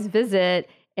surprise visit,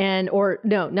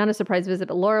 not a surprise visit,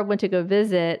 but Laura went to go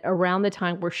visit around the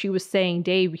time where she was saying,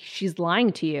 Dave, she's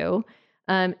lying to you.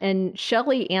 And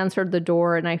Shelly answered the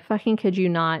door, and I fucking kid you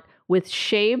not, with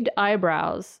shaved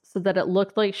eyebrows so that it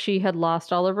looked like she had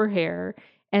lost all of her hair,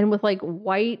 and with like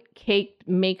white caked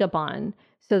makeup on,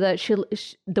 so that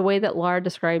the way that Laura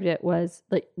described it was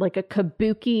like a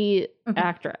kabuki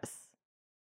actress,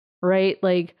 right?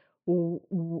 Like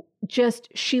just,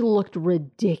 she looked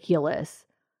ridiculous.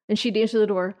 And she'd answer the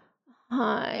door,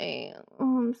 hi,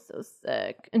 I'm so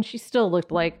sick. And she still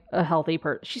looked like a healthy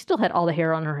person. She still had all the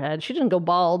hair on her head. She didn't go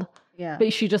bald. Yeah.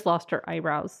 But she just lost her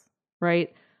eyebrows,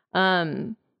 right?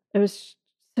 It was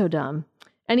so dumb.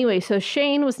 Anyway, so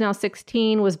Shane was now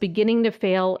 16, was beginning to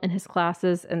fail in his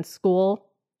classes and school.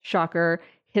 Shocker.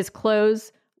 His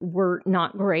clothes were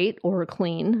not great or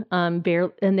clean, and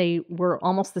they were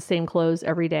almost the same clothes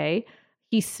every day.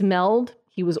 He smelled.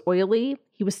 He was oily.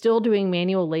 He was still doing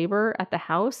manual labor at the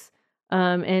house.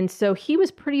 And so he was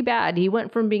pretty bad. He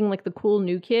went from being like the cool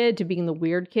new kid to being the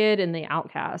weird kid and the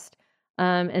outcast.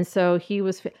 And so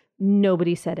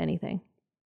nobody said anything.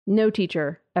 No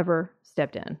teacher ever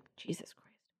stepped in. Jesus Christ.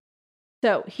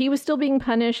 So he was still being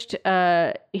punished.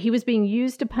 He was being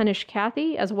used to punish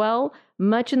Kathy as well,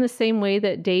 much in the same way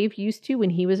that Dave used to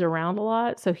when he was around a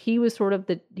lot. So he was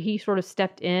he sort of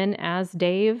stepped in as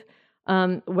Dave.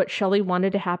 What Shelly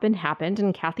wanted to happen happened,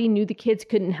 and Kathy knew the kids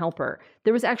couldn't help her.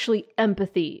 There was actually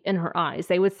empathy in her eyes.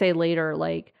 They would say later,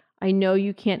 like, I know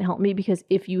you can't help me because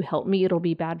if you help me, it'll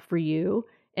be bad for you.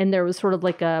 And there was sort of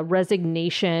like a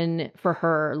resignation for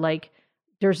her, like,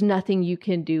 there's nothing you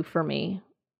can do for me,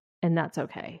 and that's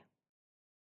okay.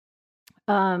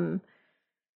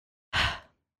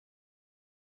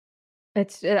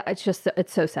 It's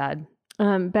so sad.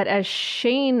 But as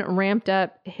Shane ramped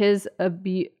up his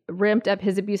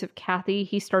abuse of Kathy,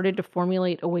 he started to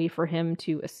formulate a way for him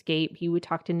to escape. He would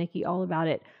talk to Nikki all about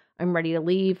it. I'm ready to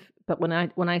leave, but when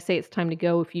I say it's time to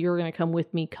go, if you're going to come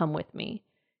with me, come with me.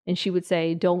 And she would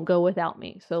say, don't go without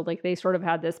me. So like they sort of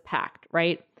had this pact,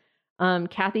 right?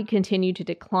 Kathy continued to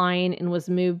decline and was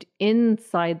moved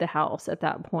inside the house at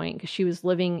that point because she was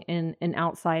living in an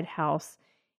outside house.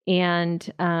 And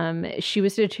she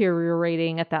was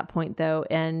deteriorating at that point, though,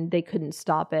 and they couldn't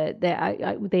stop it.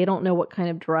 They don't know what kind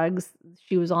of drugs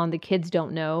she was on. The kids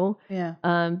don't know. Yeah.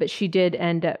 But she did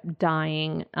end up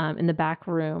dying in the back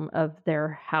room of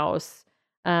their house.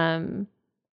 And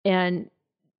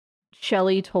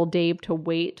Shelly told Dave to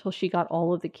wait till she got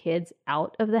all of the kids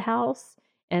out of the house.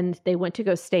 And they went to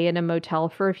go stay in a motel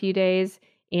for a few days.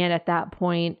 And at that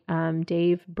point,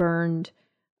 Dave burned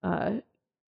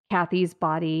Kathy's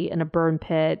body in a burn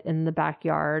pit in the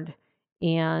backyard,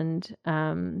 and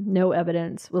no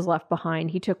evidence was left behind.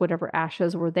 He took whatever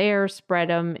ashes were there, spread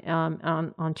them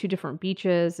on two different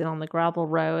beaches and on the gravel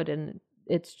road, and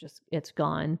it's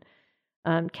gone.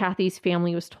 Kathy's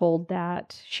family was told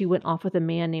that she went off with a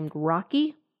man named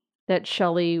Rocky, that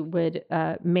Shelly would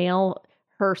mail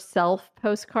herself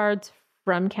postcards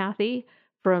from Kathy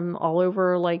from all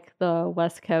over like the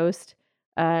West Coast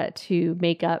to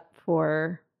make up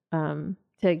for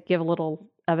to give a little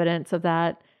evidence of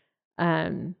that.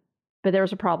 But there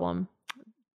was a problem.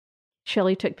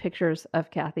 Shelly took pictures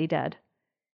of Kathy dead.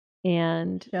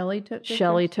 And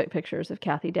Shelly took pictures of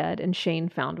Kathy dead, and Shane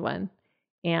found one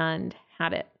and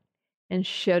had it and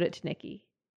showed it to Nikki.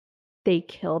 They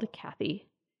killed Kathy,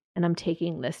 and I'm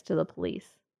taking this to the police.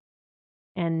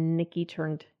 And Nikki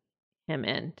turned him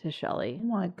in to Shelly. Oh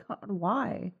my God,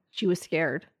 why? She was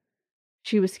scared.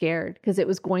 She was scared because it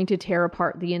was going to tear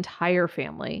apart the entire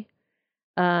family.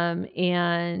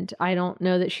 And I don't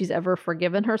know that she's ever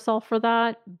forgiven herself for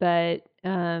that. But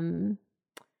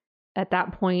at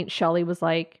that point, Shelly was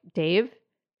like, Dave,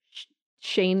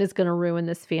 Shane is going to ruin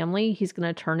this family. He's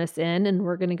going to turn us in and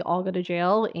we're going to all go to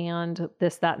jail and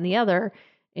this, that, and the other.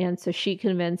 And so she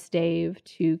convinced Dave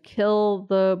to kill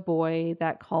the boy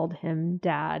that called him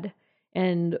dad,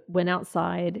 and went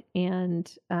outside and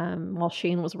while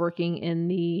Shane was working in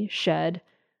the shed,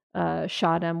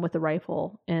 shot him with a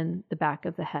rifle in the back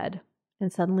of the head.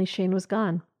 And suddenly Shane was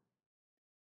gone.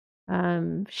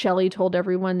 Shelley told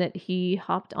everyone that he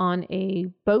hopped on a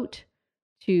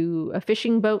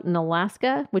fishing boat in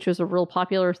Alaska, which was a real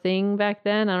popular thing back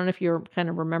then. I don't know if you kind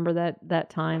of remember that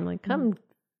time, like come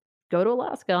go to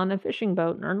Alaska on a fishing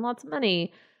boat and earn lots of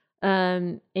money.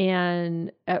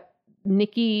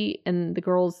 Nikki and the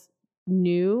girls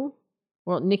knew,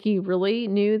 Nikki really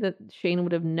knew that Shane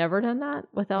would have never done that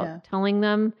without telling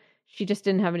them. She just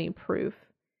didn't have any proof.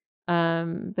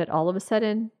 But all of a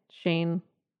sudden, Shane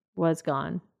was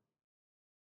gone.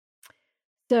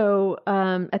 So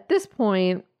at this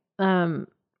point,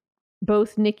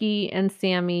 both Nikki and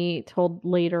Sammy told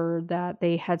later that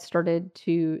they had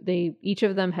each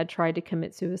of them had tried to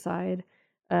commit suicide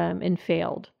and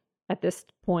failed at this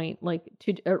point, like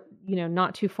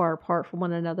not too far apart from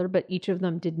one another, but each of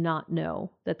them did not know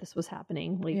that this was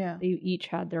happening. Like they each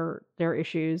had their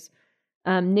issues.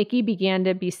 Nikki began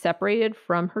to be separated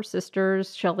from her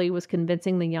sisters. Shelley was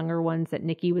convincing the younger ones that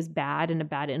Nikki was bad and a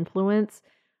bad influence,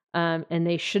 and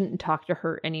they shouldn't talk to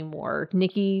her anymore.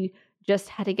 Nikki just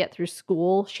had to get through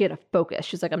school. She had a focus.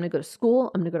 She's like, I'm going to go to school.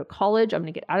 I'm going to go to college. I'm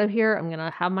going to get out of here. I'm going to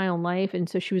have my own life. And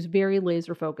so she was very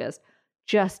laser focused.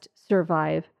 Just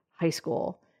survive high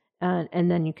school. And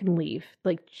then you can leave.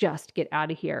 Like, just get out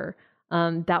of here.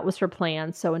 That was her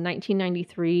plan. So in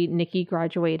 1993, Nikki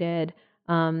graduated.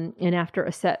 And after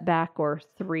a setback or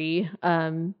 3,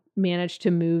 managed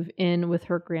to move in with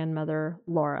her grandmother,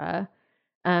 Laura.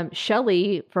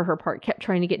 Shelley, for her part, kept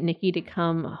trying to get Nikki to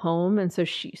come home, and so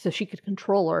she could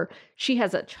control her. She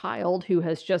has a child who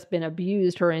has just been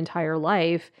abused her entire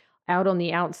life out on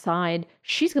the outside.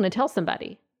 She's going to tell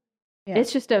somebody. Yeah.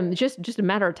 It's just a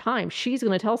matter of time. She's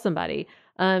going to tell somebody.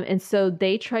 And so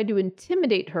they tried to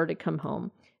intimidate her to come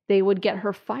home. They would get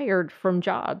her fired from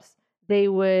jobs. They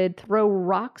would throw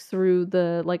rocks through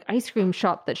the ice cream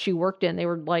shop that she worked in. They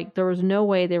were like, there was no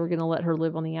way they were going to let her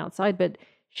live on the outside, but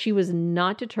she was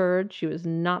not deterred. She was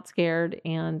not scared,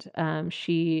 and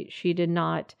she did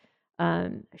not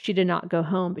go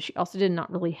home. But she also did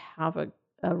not really have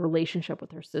a relationship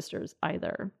with her sisters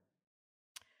either.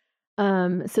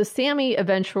 So Sammy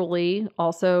eventually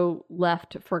also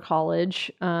left for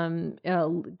college.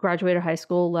 Graduated high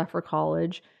school, left for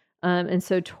college, and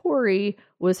so Tori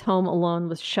was home alone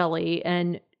with Shelley,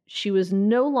 and she was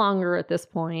no longer at this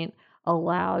point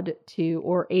allowed to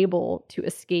or able to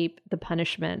escape the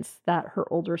punishments that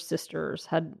her older sisters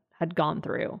had gone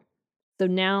through. So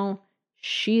now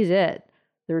she's it.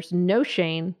 There's no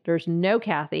Shane, there's no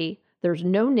Kathy, there's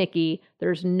no Nikki,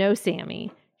 there's no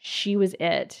Sammy. She was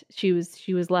it. She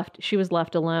was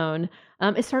left alone.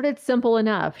 It started simple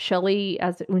enough. Shelley,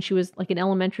 when she was in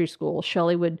elementary school,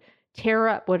 Shelley would tear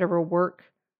up whatever work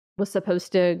was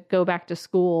supposed to go back to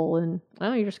school, and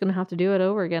you're just gonna have to do it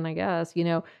over again, I guess.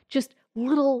 Just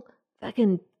little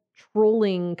fucking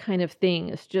trolling kind of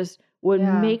things just would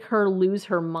make her lose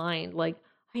her mind. Like,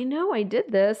 I know I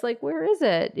did this. Like, where is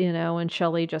it? And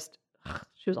Shelley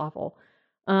she was awful.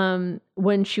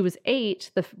 When she was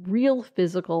 8, the real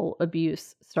physical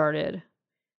abuse started,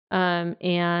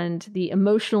 and the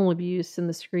emotional abuse and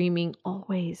the screaming,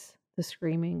 always the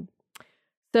screaming.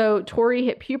 So Tori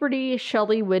hit puberty.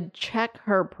 Shelley would check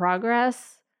her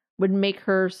progress, would make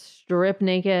her strip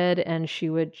naked, and she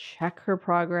would check her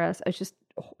progress. It's just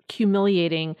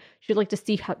humiliating. She'd like to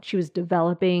see how she was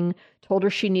developing, told her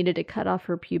she needed to cut off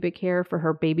her pubic hair for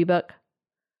her baby book.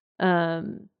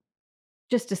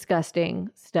 Just disgusting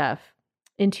stuff.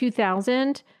 In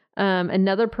 2000,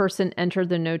 another person entered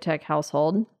the No-Tech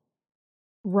household,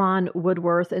 Ron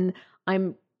Woodworth, and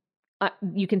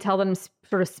you can tell that I'm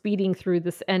sort of speeding through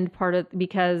this end part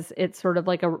because it's sort of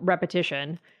like a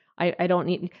repetition. I don't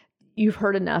need, you've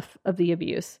heard enough of the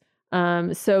abuse.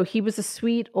 So he was a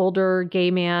sweet older gay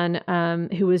man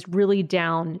who was really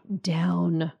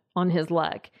down on his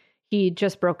luck. He'd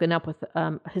just broken up with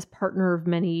his partner of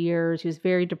many years. He was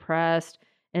very depressed.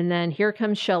 And then here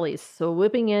comes Shelley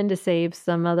swooping in to save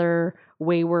some other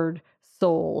wayward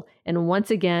soul. And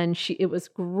once again, it was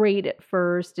great at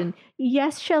first. And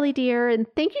yes, Shelley dear. And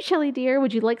thank you, Shelley dear.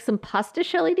 Would you like some pasta,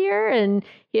 Shelley dear? And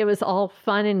it was all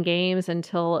fun and games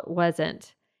until it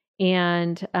wasn't.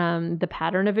 And the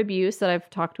pattern of abuse that I've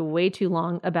talked way too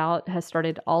long about has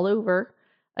started all over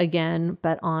again,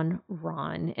 but on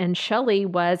Ron. And Shelley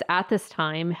was at this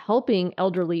time helping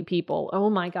elderly people. Oh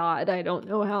my God, I don't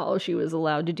know how she was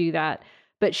allowed to do that.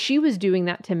 But she was doing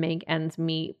that to make ends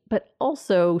meet, but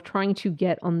also trying to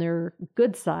get on their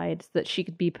good side so that she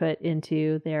could be put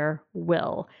into their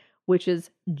will, which is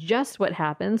just what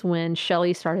happens when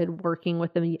Shelley started working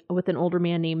with an older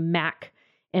man named Mac.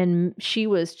 And she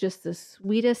was just the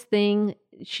sweetest thing.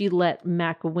 She let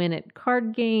Mac win at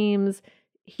card games.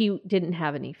 he didn't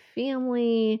have any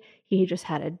family. He just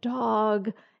had a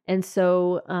dog. And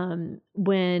so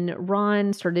when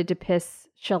Ron started to piss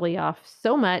Shelley off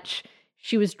so much,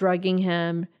 she was drugging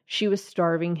him. She was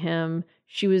starving him.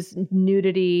 She was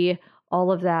nudity.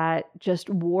 All of that just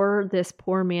wore this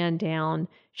poor man down.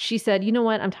 She said, you know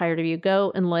what? I'm tired of you.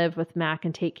 Go and live with Mac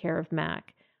and take care of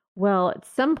Mac. Well, at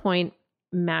some point,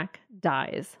 Mac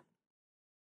dies.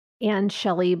 And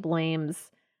Shelley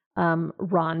blames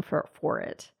Ron for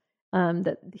it.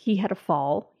 That he had a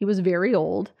fall. He was very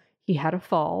old. He had a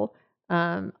fall.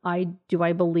 I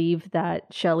believe that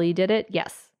Shelley did it?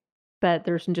 Yes. But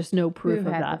there's just no proof of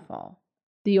that. The fall?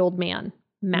 The old man,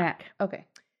 Mac. Okay.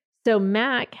 So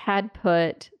Mac had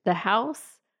put the house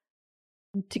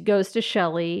goes to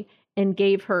Shelley and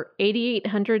gave her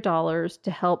 $8,800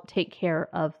 to help take care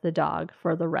of the dog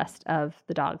for the rest of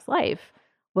the dog's life.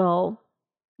 Well,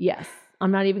 yes.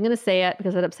 I'm not even going to say it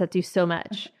because it upsets you so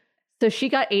much. So she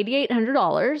got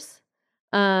 $8,800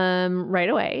 right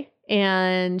away,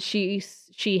 and she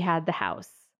had the house.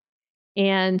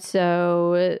 And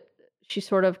so she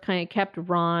sort of kind of kept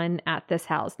Ron at this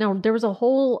house. Now, there was a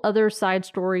whole other side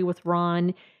story with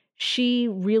Ron. She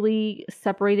really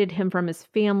separated him from his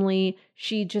family.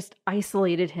 She just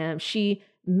isolated him. She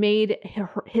made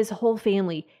his whole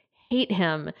family hate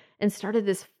him and started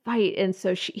this fight. And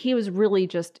so he was really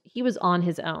he was on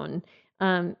his own.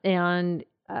 And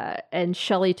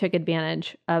Shelley took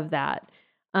advantage of that.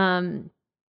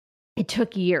 It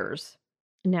took years.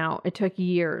 Now, it took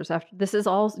years after this is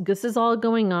all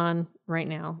going on right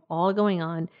now, all going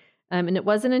on. And it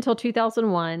wasn't until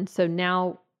 2001. So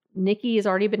now Nikki has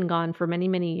already been gone for many,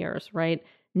 many years, right?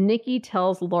 Nikki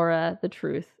tells Laura the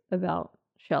truth about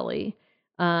Shelley.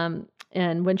 And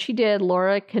when she did,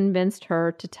 Laura convinced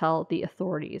her to tell the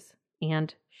authorities,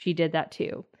 and she did that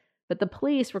too. But the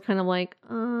police were kind of like,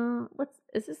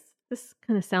 this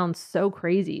kind of sounds so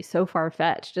crazy, so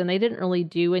far-fetched, and they didn't really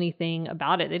do anything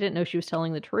about it. They didn't know she was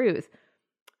telling the truth.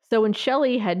 So when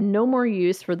Shelley had no more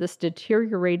use for this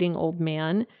deteriorating old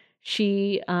man,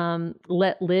 she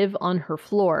let live on her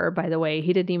floor. By the way,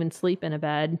 he didn't even sleep in a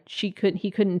bed. He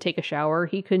couldn't take a shower.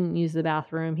 He couldn't use the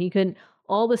bathroom. He couldn't,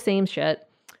 all the same shit.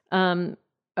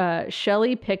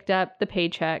 Shelley picked up the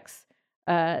paychecks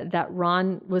that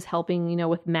Ron was helping,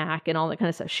 with Mac and all that kind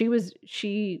of stuff.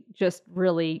 She just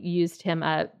really used him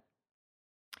up.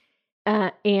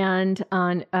 And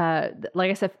on,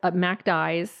 like I said, Mac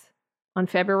dies on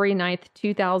February 9th,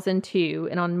 2002.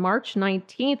 And on March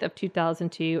 19th of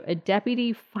 2002, a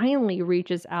deputy finally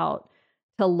reaches out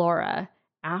to Laura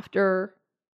after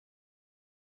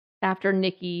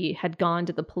Nikki had gone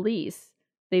to the police.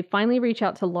 They finally reach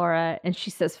out to Laura, and she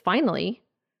says, finally,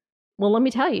 well, let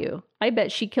me tell you, I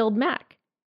bet she killed Mac.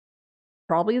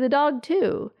 Probably the dog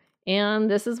too. And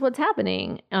this is what's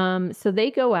happening. So they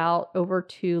go out over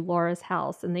to Laura's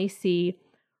house, and they see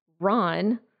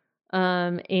Ron.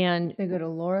 And they go to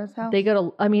Laura's house? They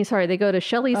go to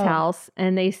Shelley's house,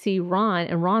 and they see Ron,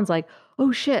 and Ron's like,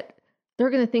 oh shit, they're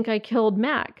going to think I killed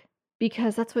Mac,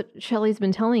 because that's what Shelley's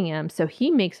been telling him. So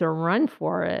he makes a run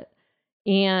for it.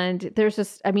 And there's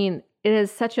just, it is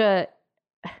such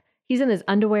he's in his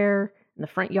underwear in the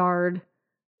front yard,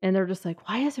 and they're just like,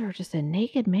 why is there just a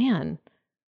naked man?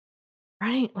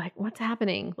 Right? Like, what's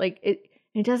happening? Like,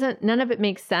 it doesn't, none of it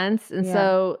makes sense. And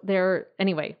so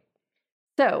anyway.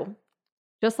 So,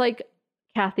 just like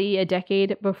Kathy a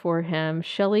decade before him,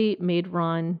 Shelley made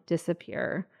Ron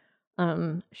disappear.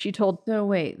 She told... So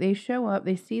wait, they show up,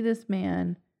 they see this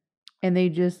man, and they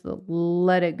just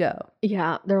let it go.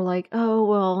 Yeah, they're like, oh,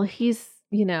 well, he's,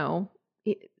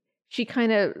 she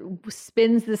kind of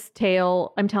spins this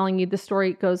tale. I'm telling you, this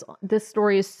story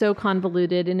is so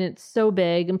convoluted, and it's so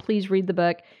big, and please read the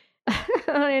book.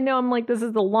 I know I'm like, this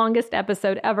is the longest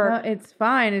episode ever. No, it's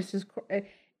fine. It's just...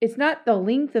 It's not the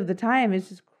length of the time. It's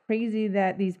just crazy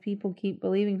that these people keep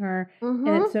believing her, and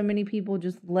that so many people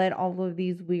just let all of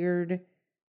these weird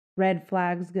red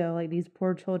flags go, like these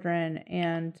poor children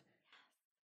and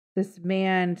this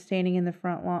man standing in the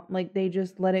front lawn. Like, they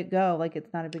just let it go. Like,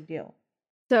 it's not a big deal.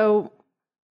 So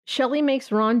Shelley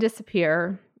makes Ron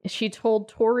disappear. She told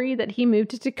Tori that he moved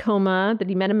to Tacoma, that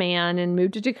he met a man and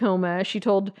moved to Tacoma. She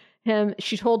told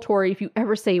Tori, if you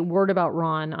ever say a word about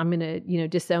Ron, I'm going to,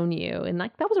 disown you. And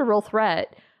like, that was a real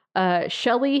threat.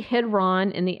 Shelley hid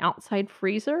Ron in the outside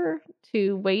freezer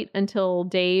to wait until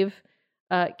Dave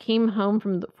came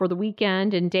home for the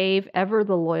weekend. And Dave, ever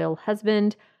the loyal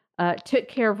husband, took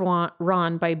care of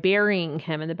Ron by burying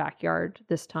him in the backyard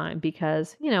this time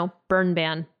because, burn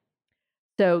ban.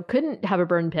 So couldn't have a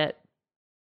burn pit.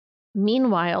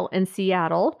 Meanwhile, in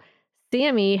Seattle,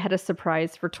 Sammy had a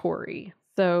surprise for Tori.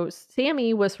 so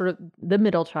Sammy was sort of the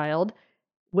middle child,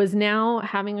 was now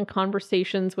having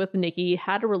conversations with Nikki,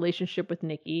 had a relationship with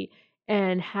Nikki,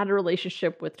 and had a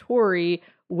relationship with Tori,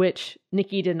 which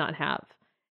Nikki did not have.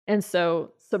 And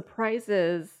so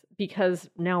surprises, because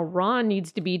now Ron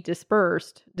needs to be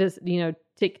dispersed,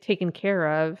 taken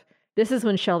care of. This is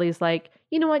when Shelly's like,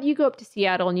 you know what, you go up to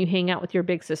Seattle and you hang out with your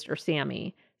big sister,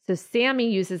 Sammy. So Sammy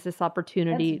uses this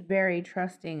opportunity. That's very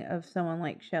trusting of someone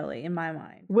like Shelly, in my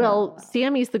mind. Well,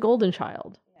 Sammy's the golden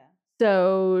child. Yeah.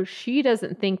 So she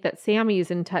doesn't think that Sammy's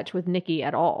in touch with Nikki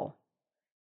at all.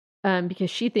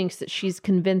 Because she thinks that she's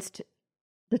convinced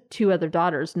the two other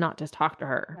daughters not to talk to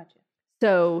her. Gotcha.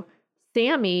 So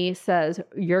Sammy says,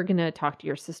 you're going to talk to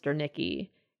your sister, Nikki.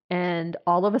 And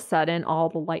all of a sudden, all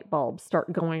the light bulbs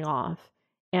start going off.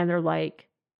 And they're like,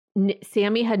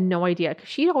 Sammy had no idea, because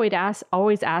she'd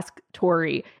always ask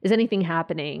Tori, is anything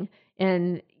happening?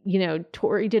 And,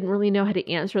 Tori didn't really know how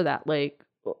to answer that. Like,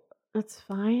 well, that's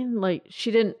fine. Like,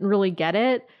 she didn't really get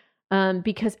it.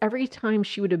 Because every time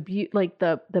she would abuse, like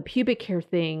the pubic hair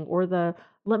thing or the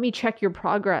let me check your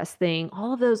progress thing,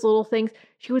 all of those little things,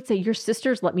 she would say, your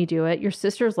sisters let me do it. Your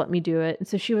sisters let me do it. And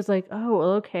so she was like, oh,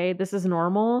 okay, this is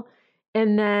normal.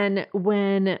 And then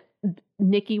when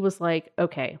Nikki was like,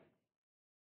 okay,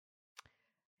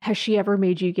 has she ever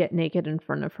made you get naked in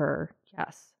front of her?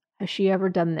 Yes. Has she ever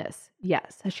done this?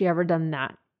 Yes. Has she ever done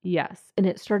that? Yes. And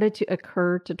it started to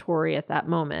occur to Tori at that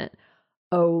moment,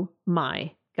 oh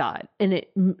my God. And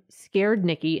it scared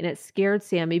Nikki and it scared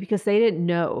Sammy, because they didn't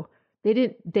know.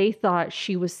 They thought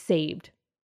she was saved.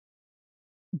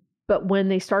 But when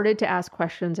they started to ask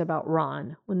questions about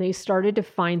Ron, when they started to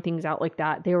find things out like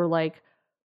that, they were like,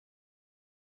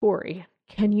 Tori,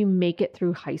 can you make it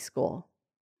through high school?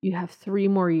 You have 3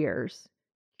 more years.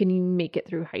 Can you make it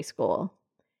through high school?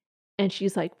 And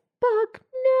she's like, fuck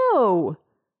no.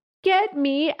 Get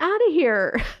me out of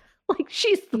here. Like,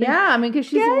 she's like, yeah, I mean, because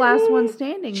she's the last one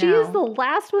standing now. She is the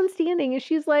last one standing, and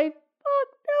she's like,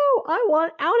 fuck no, I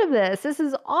want out of this. This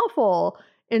is awful.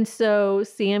 And so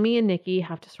Sammy and Nikki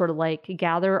have to sort of like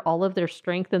gather all of their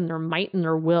strength and their might and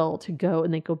their will to go,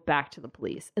 and they go back to the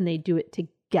police, and they do it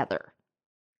together.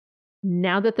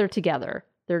 Now that they're together,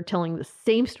 they're telling the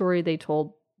same story they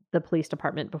told the police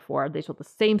department before. They told the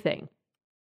same thing.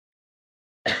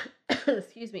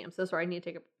 Excuse me, I'm so sorry. I need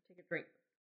to take a drink.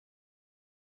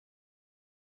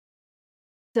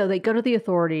 So they go to the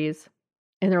authorities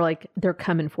and they're like, they're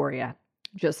coming for you.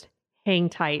 Just hang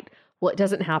tight. Well, it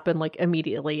doesn't happen like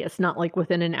immediately. It's not like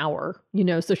within an hour,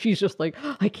 so she's just like,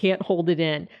 I can't hold it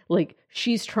in. Like,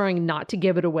 she's trying not to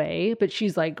give it away, but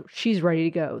she's like, she's ready to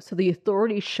go. So the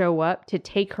authorities show up to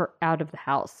take her out of the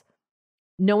house.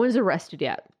 No one's arrested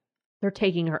yet. They're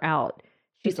taking her out.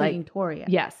 She's like, taking Tori out.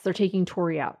 Yes, they're taking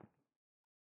Tori out.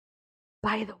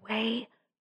 By the way,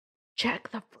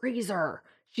 check the freezer.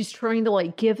 She's trying to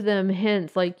like give them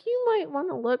hints, like, you might want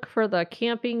to look for the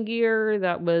camping gear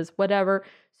that was whatever.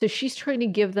 So she's trying to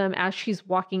give them, as she's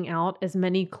walking out, as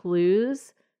many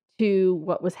clues to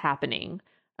what was happening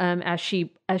as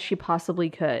she possibly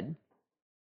could.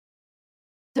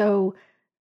 So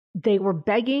they were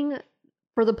begging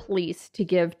for the police to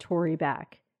give Tori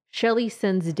back. Shelly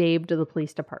sends Dave to the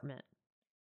police department.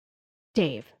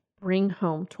 Dave, bring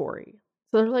home Tori.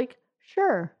 So they're like,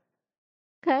 sure.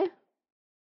 Okay.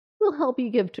 We'll help you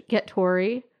get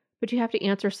Tori, but you have to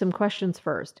answer some questions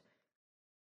first.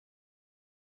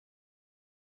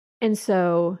 And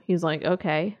so he's like,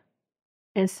 okay.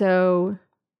 And so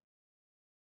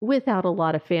without a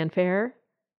lot of fanfare,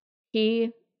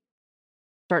 he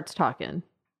starts talking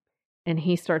and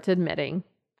he starts admitting.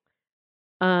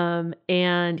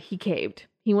 And he caved.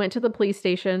 He went to the police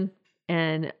station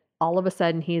and all of a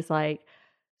sudden he's like,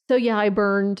 so yeah, I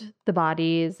burned the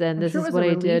bodies and this is what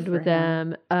I did with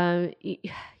them.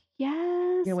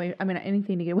 Yes. Get away,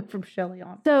 anything to get away from Shelly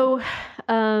on. So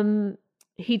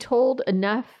he told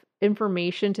enough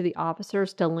information to the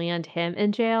officers to land him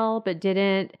in jail, but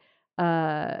didn't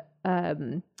do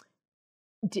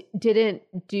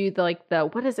the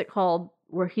what is it called,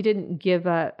 where he didn't give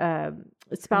a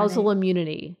spousal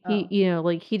immunity.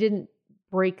 Oh. He didn't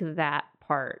break that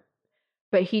part.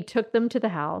 But he took them to the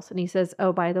house and he says,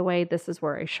 oh, by the way, this is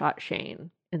where I shot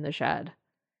Shane in the shed.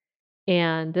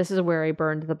 And this is where I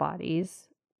burned the bodies.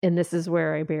 And this is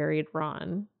where I buried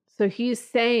Ron. So he's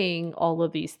saying all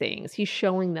of these things. He's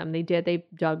showing them. They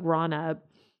dug Ron up.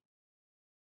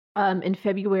 In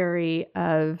February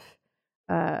of,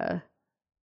 and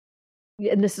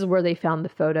this is where they found the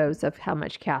photos of how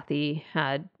much Kathy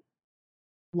had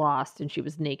lost, and she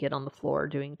was naked on the floor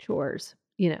doing chores.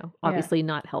 obviously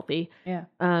not healthy. Yeah.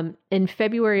 In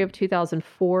February of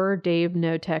 2004, Dave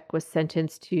Notek was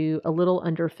sentenced to a little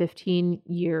under 15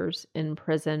 years in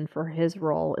prison for his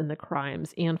role in the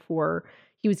crimes, and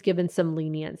he was given some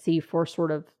leniency for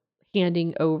sort of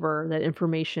handing over that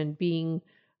information, being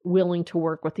willing to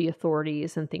work with the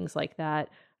authorities and things like that.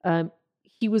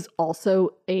 He was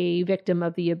also a victim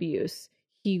of the abuse.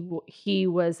 He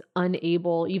was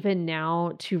unable even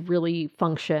now to really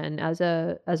function as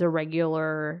a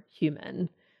regular human.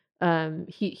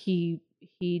 He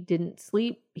didn't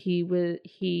sleep. He was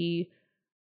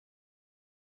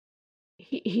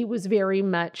very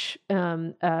much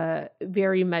that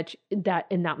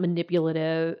in that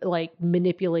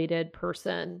manipulated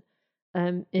person,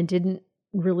 and didn't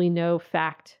really know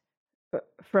fact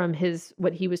from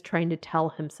what he was trying to tell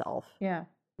himself. Yeah.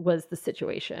 Was the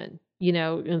situation,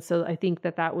 and so I think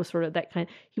that was sort of that kind.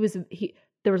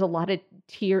 There was a lot of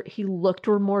tear. He looked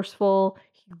remorseful.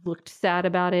 He looked sad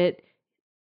about it.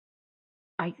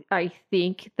 I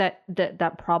think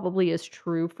that probably is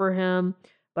true for him,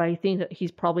 but I think that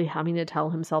he's probably having to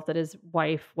tell himself that his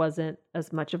wife wasn't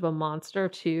as much of a monster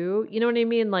too. You know what I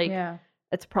mean? Like, yeah.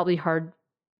 It's probably hard.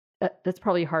 That's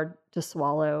probably hard to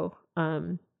swallow.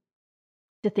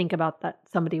 To think about that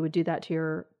somebody would do that to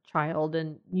your child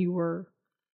and you were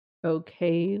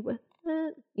okay with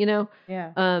it,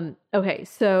 Yeah. Okay,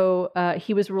 so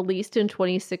he was released in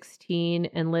 2016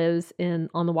 and lives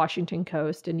on the Washington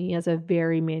coast, and he has a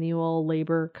very manual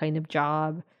labor kind of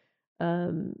job.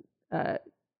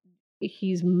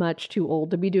 He's much too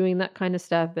old to be doing that kind of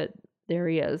stuff, but there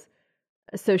he is.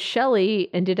 So Shelley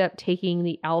ended up taking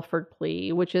the Alford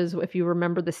plea, which is, if you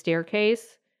remember the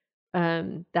staircase,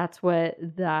 that's what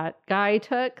that guy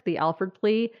took, the Alford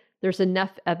plea. There's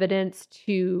enough evidence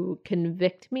to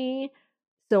convict me,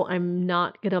 so I'm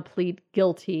not going to plead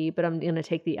guilty, but I'm going to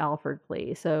take the Alford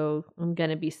plea. So I'm going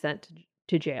to be sent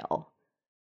to jail.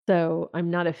 So I'm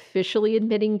not officially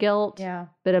admitting guilt,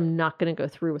 but I'm not going to go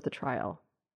through with the trial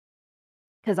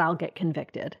because I'll get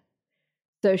convicted.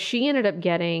 So she ended up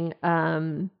getting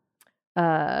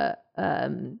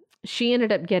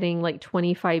like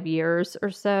 25 years or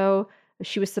so.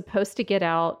 She was supposed to get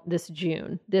out this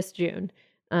June,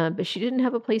 but she didn't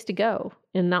have a place to go.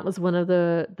 And that was one of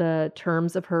the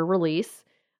terms of her release,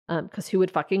 because who would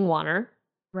fucking want her?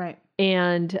 Right.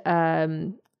 And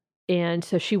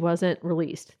so she wasn't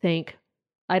released.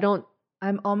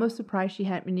 I'm almost surprised she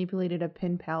hadn't manipulated a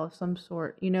pen pal of some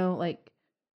sort, like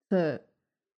to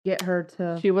get her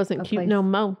to. She wasn't cute no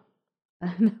mo.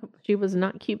 No. She was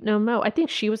not cute no mo. I think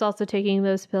she was also taking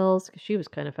those pills because she was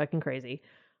kind of fucking crazy.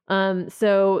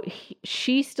 So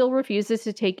she still refuses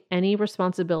to take any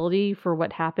responsibility for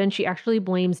what happened. She actually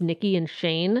blames Nikki and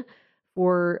Shane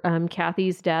for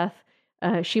Kathy's death.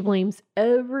 She blames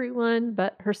everyone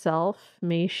but herself.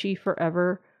 May she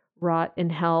forever rot in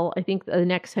hell. I think the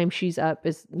next time she's up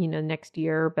is next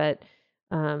year, but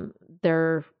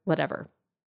they're whatever.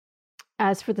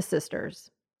 As for the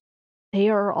sisters, they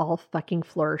are all fucking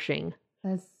flourishing.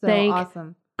 That's so Thank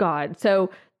awesome. God. So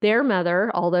their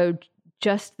mother, although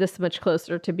just this much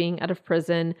closer to being out of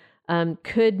prison,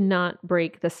 could not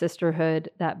break the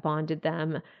sisterhood that bonded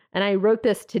them. And I wrote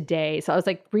this today. So I was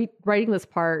like writing this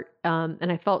part,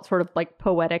 and I felt sort of like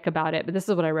poetic about it. But this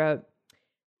is what I wrote.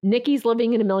 Nikki's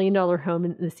living in $1 million home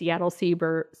in the Seattle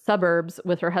suburbs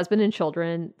with her husband and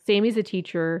children. Sammy's a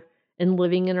teacher and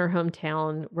living in her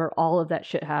hometown where all of that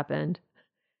shit happened.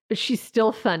 But she's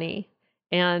still funny.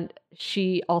 And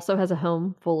she also has a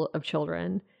home full of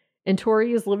children. And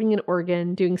Tori is living in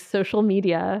Oregon doing social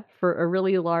media for a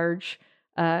really large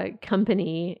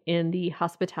company in the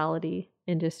hospitality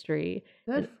industry.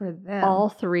 Good for them. All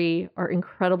three are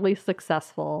incredibly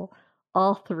successful.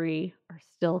 All three are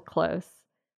still close.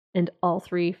 And all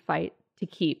three fight to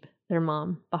keep their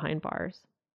mom behind bars.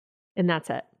 And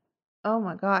that's it. Oh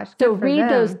my gosh. So read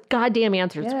those goddamn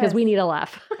answers because we need a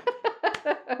laugh.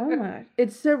 Oh my.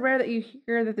 It's so rare that you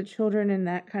hear that the children in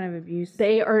that kind of abuse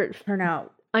turn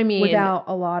out. I mean, without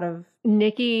a lot of.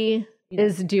 Nikki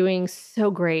is doing so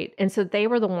great. And so they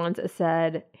were the ones that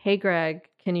said, "Hey Greg,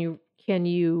 can you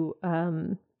do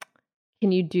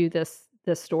this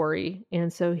story?"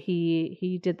 And so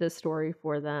he did this story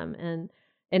for them, and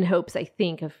in hopes, I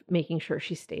think, of making sure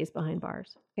she stays behind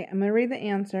bars. Okay, I'm gonna read the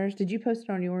answers. Did you post it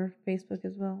on your Facebook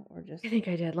as well, or just? I think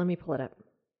I did. Let me pull it up.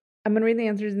 I'm gonna read the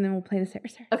answers and then we'll play the Sarah.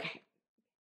 Okay.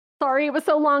 Sorry, it was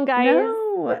so long, guys.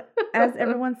 No, as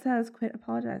everyone says, quit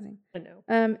apologizing. I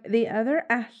know. The other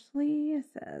Ashley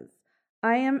says,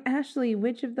 "I am Ashley.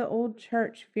 Which of the old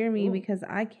church? Fear me because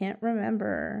I can't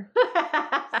remember."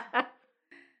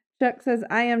 Chuck says,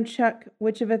 "I am Chuck.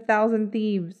 Which of 1,000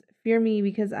 thieves? fear me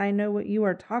because I know what you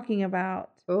are talking about.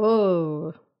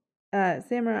 Oh.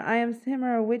 Samara, I am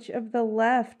Samara, witch of the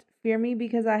left. Fear me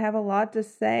because I have a lot to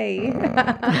say.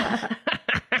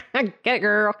 Get it,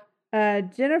 girl.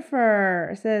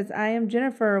 Jennifer says, I am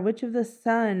Jennifer, witch of the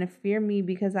sun. Fear me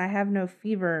because I have no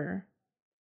fever.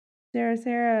 Sarah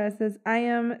says, I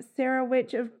am Sarah,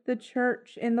 witch of the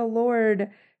church in the Lord.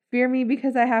 Fear me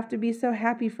because I have to be so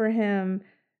happy for him.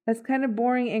 That's kind of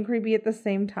boring and creepy at the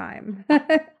same time.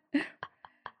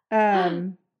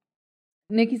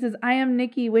 Nikki says, I am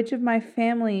Nikki, witch of my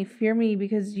family. Fear me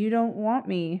because you don't want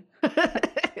me.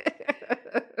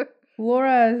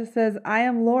 Laura says, I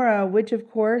am Laura, witch of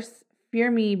course. Fear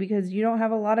me because you don't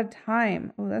have a lot of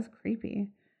time. Oh, that's creepy.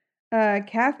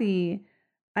 Kathy,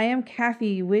 I am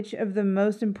Kathy, witch of the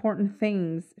most important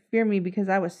things. Fear me because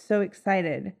I was so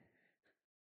excited.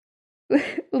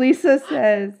 Lisa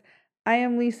says, I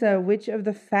am Lisa, witch of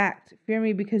the fact. Fear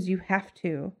me because you have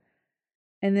to.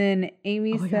 And then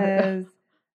Amy says,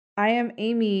 I am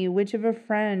Amy, witch of a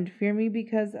friend. Fear me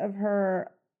because of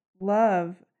her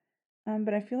love.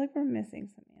 But I feel like we're missing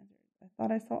some answers. I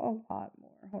thought I saw a lot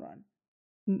more. Hold on.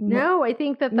 No, I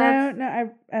think that's...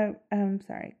 No, I'm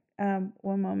sorry.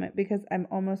 One moment, because I'm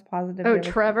almost positive. Oh,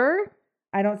 Trevor?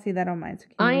 I don't see that on mine. So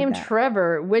I am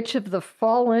Trevor, witch of the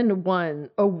fallen one.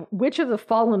 Oh, witch of the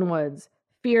fallen ones.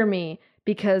 Fear me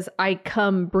because I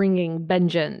come bringing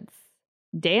vengeance.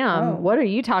 Damn, What are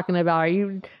you talking about? Are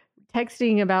you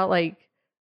texting about like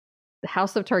the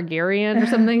House of Targaryen or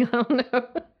something? I don't know.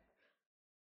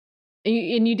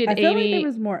 And you did I Amy. Feel like there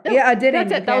was more. Yeah, I did.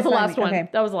 That's Amy. it. That was the last one. Okay.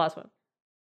 That was the last one.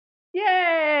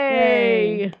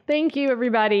 Yay! Thank you,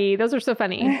 everybody. Those are so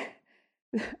funny.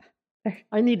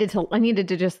 I needed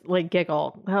to just like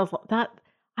giggle.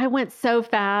 I went so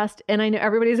fast, and I know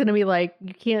everybody's going to be like,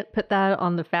 you can't put that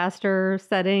on the faster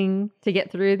setting to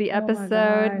get through the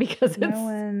episode because no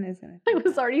one is going to. I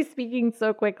was already speaking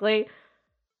so quickly.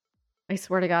 I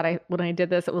swear to God, when I did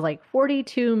this, it was like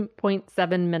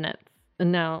 42.7 minutes.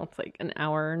 And now it's like an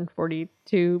hour and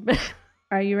 42 minutes.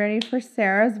 Are you ready for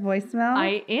Sarah's voicemail?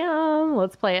 I am.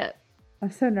 Let's play it.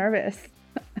 I'm so nervous.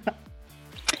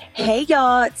 Hey,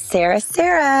 y'all. It's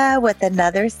Sarah with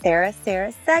another Sarah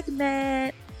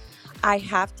segment. I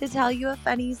have to tell you a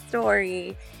funny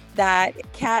story that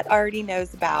Kat already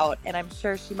knows about, and I'm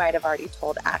sure she might have already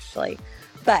told Ashley.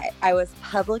 But I was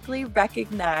publicly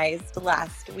recognized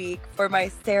last week for my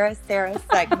Sarah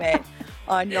segment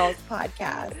on y'all's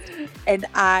podcast, and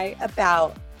I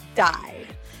about died.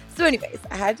 So anyways,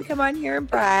 I had to come on here and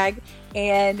brag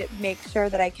and make sure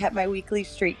that I kept my weekly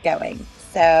streak going.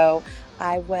 So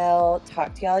I will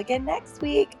talk to y'all again next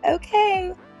week.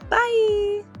 Okay,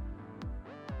 bye.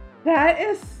 That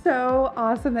is so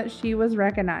awesome that she was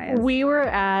recognized. We were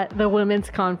at the women's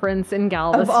conference in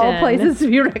Galveston. Of all places to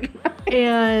be recognized.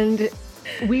 And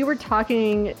we were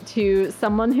talking to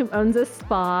someone who owns a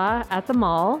spa at the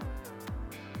mall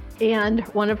and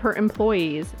one of her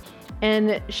employees.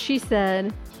 And she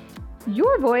said,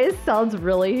 your voice sounds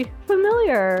really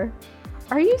familiar.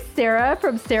 Are you Sarah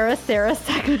from Sarah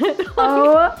segment?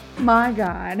 Oh my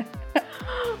God.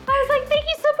 I was like, thank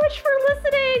you so much for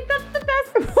listening. That's the best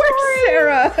story. Poor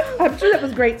Sarah. I'm sure that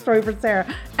was a great story for Sarah.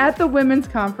 At the women's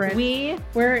conference.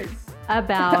 Where it's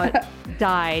about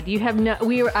died. You have no,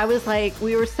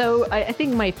 I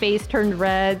think my face turned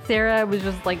red. Sarah was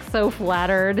just like so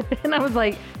flattered. And I was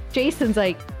like, Jason's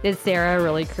like, did Sarah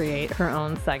really create her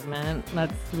own segment?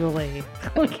 That's really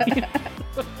cute.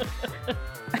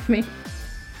 I mean,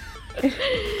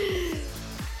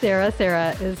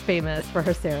 Sarah is famous for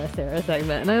her Sarah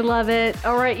segment, and I love it.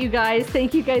 All right, you guys,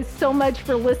 thank you guys so much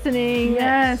for listening.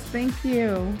 Yes, thank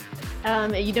you.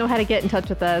 You know how to get in touch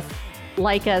with us.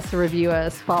 Like us, review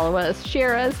us, follow us,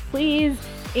 share us, please.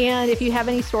 And if you have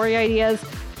any story ideas,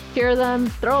 share them,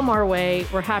 throw them our way.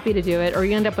 We're happy to do it. Or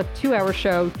you end up with a 2-hour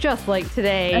show just like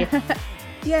today.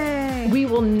 Yay! We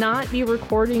will not be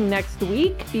recording next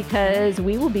week because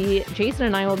Jason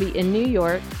and I will be in New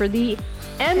York for the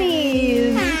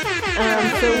Emmys.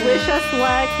 So wish us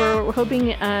luck. We're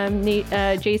hoping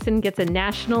Jason gets a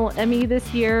national Emmy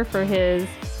this year for his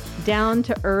Down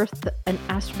to Earth, an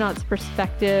astronaut's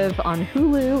perspective on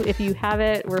Hulu. If you have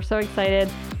it, we're so excited.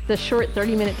 It's a short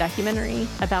 30-minute documentary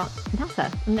about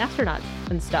NASA and astronauts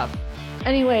and stuff.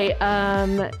 Anyway,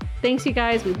 thanks you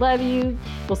guys. We love you.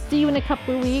 We'll see you in a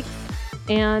couple of weeks.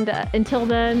 And until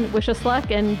then, wish us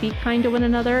luck and be kind to one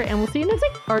another. And we'll see you next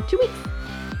week or 2 weeks.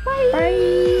 Bye.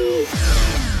 Bye.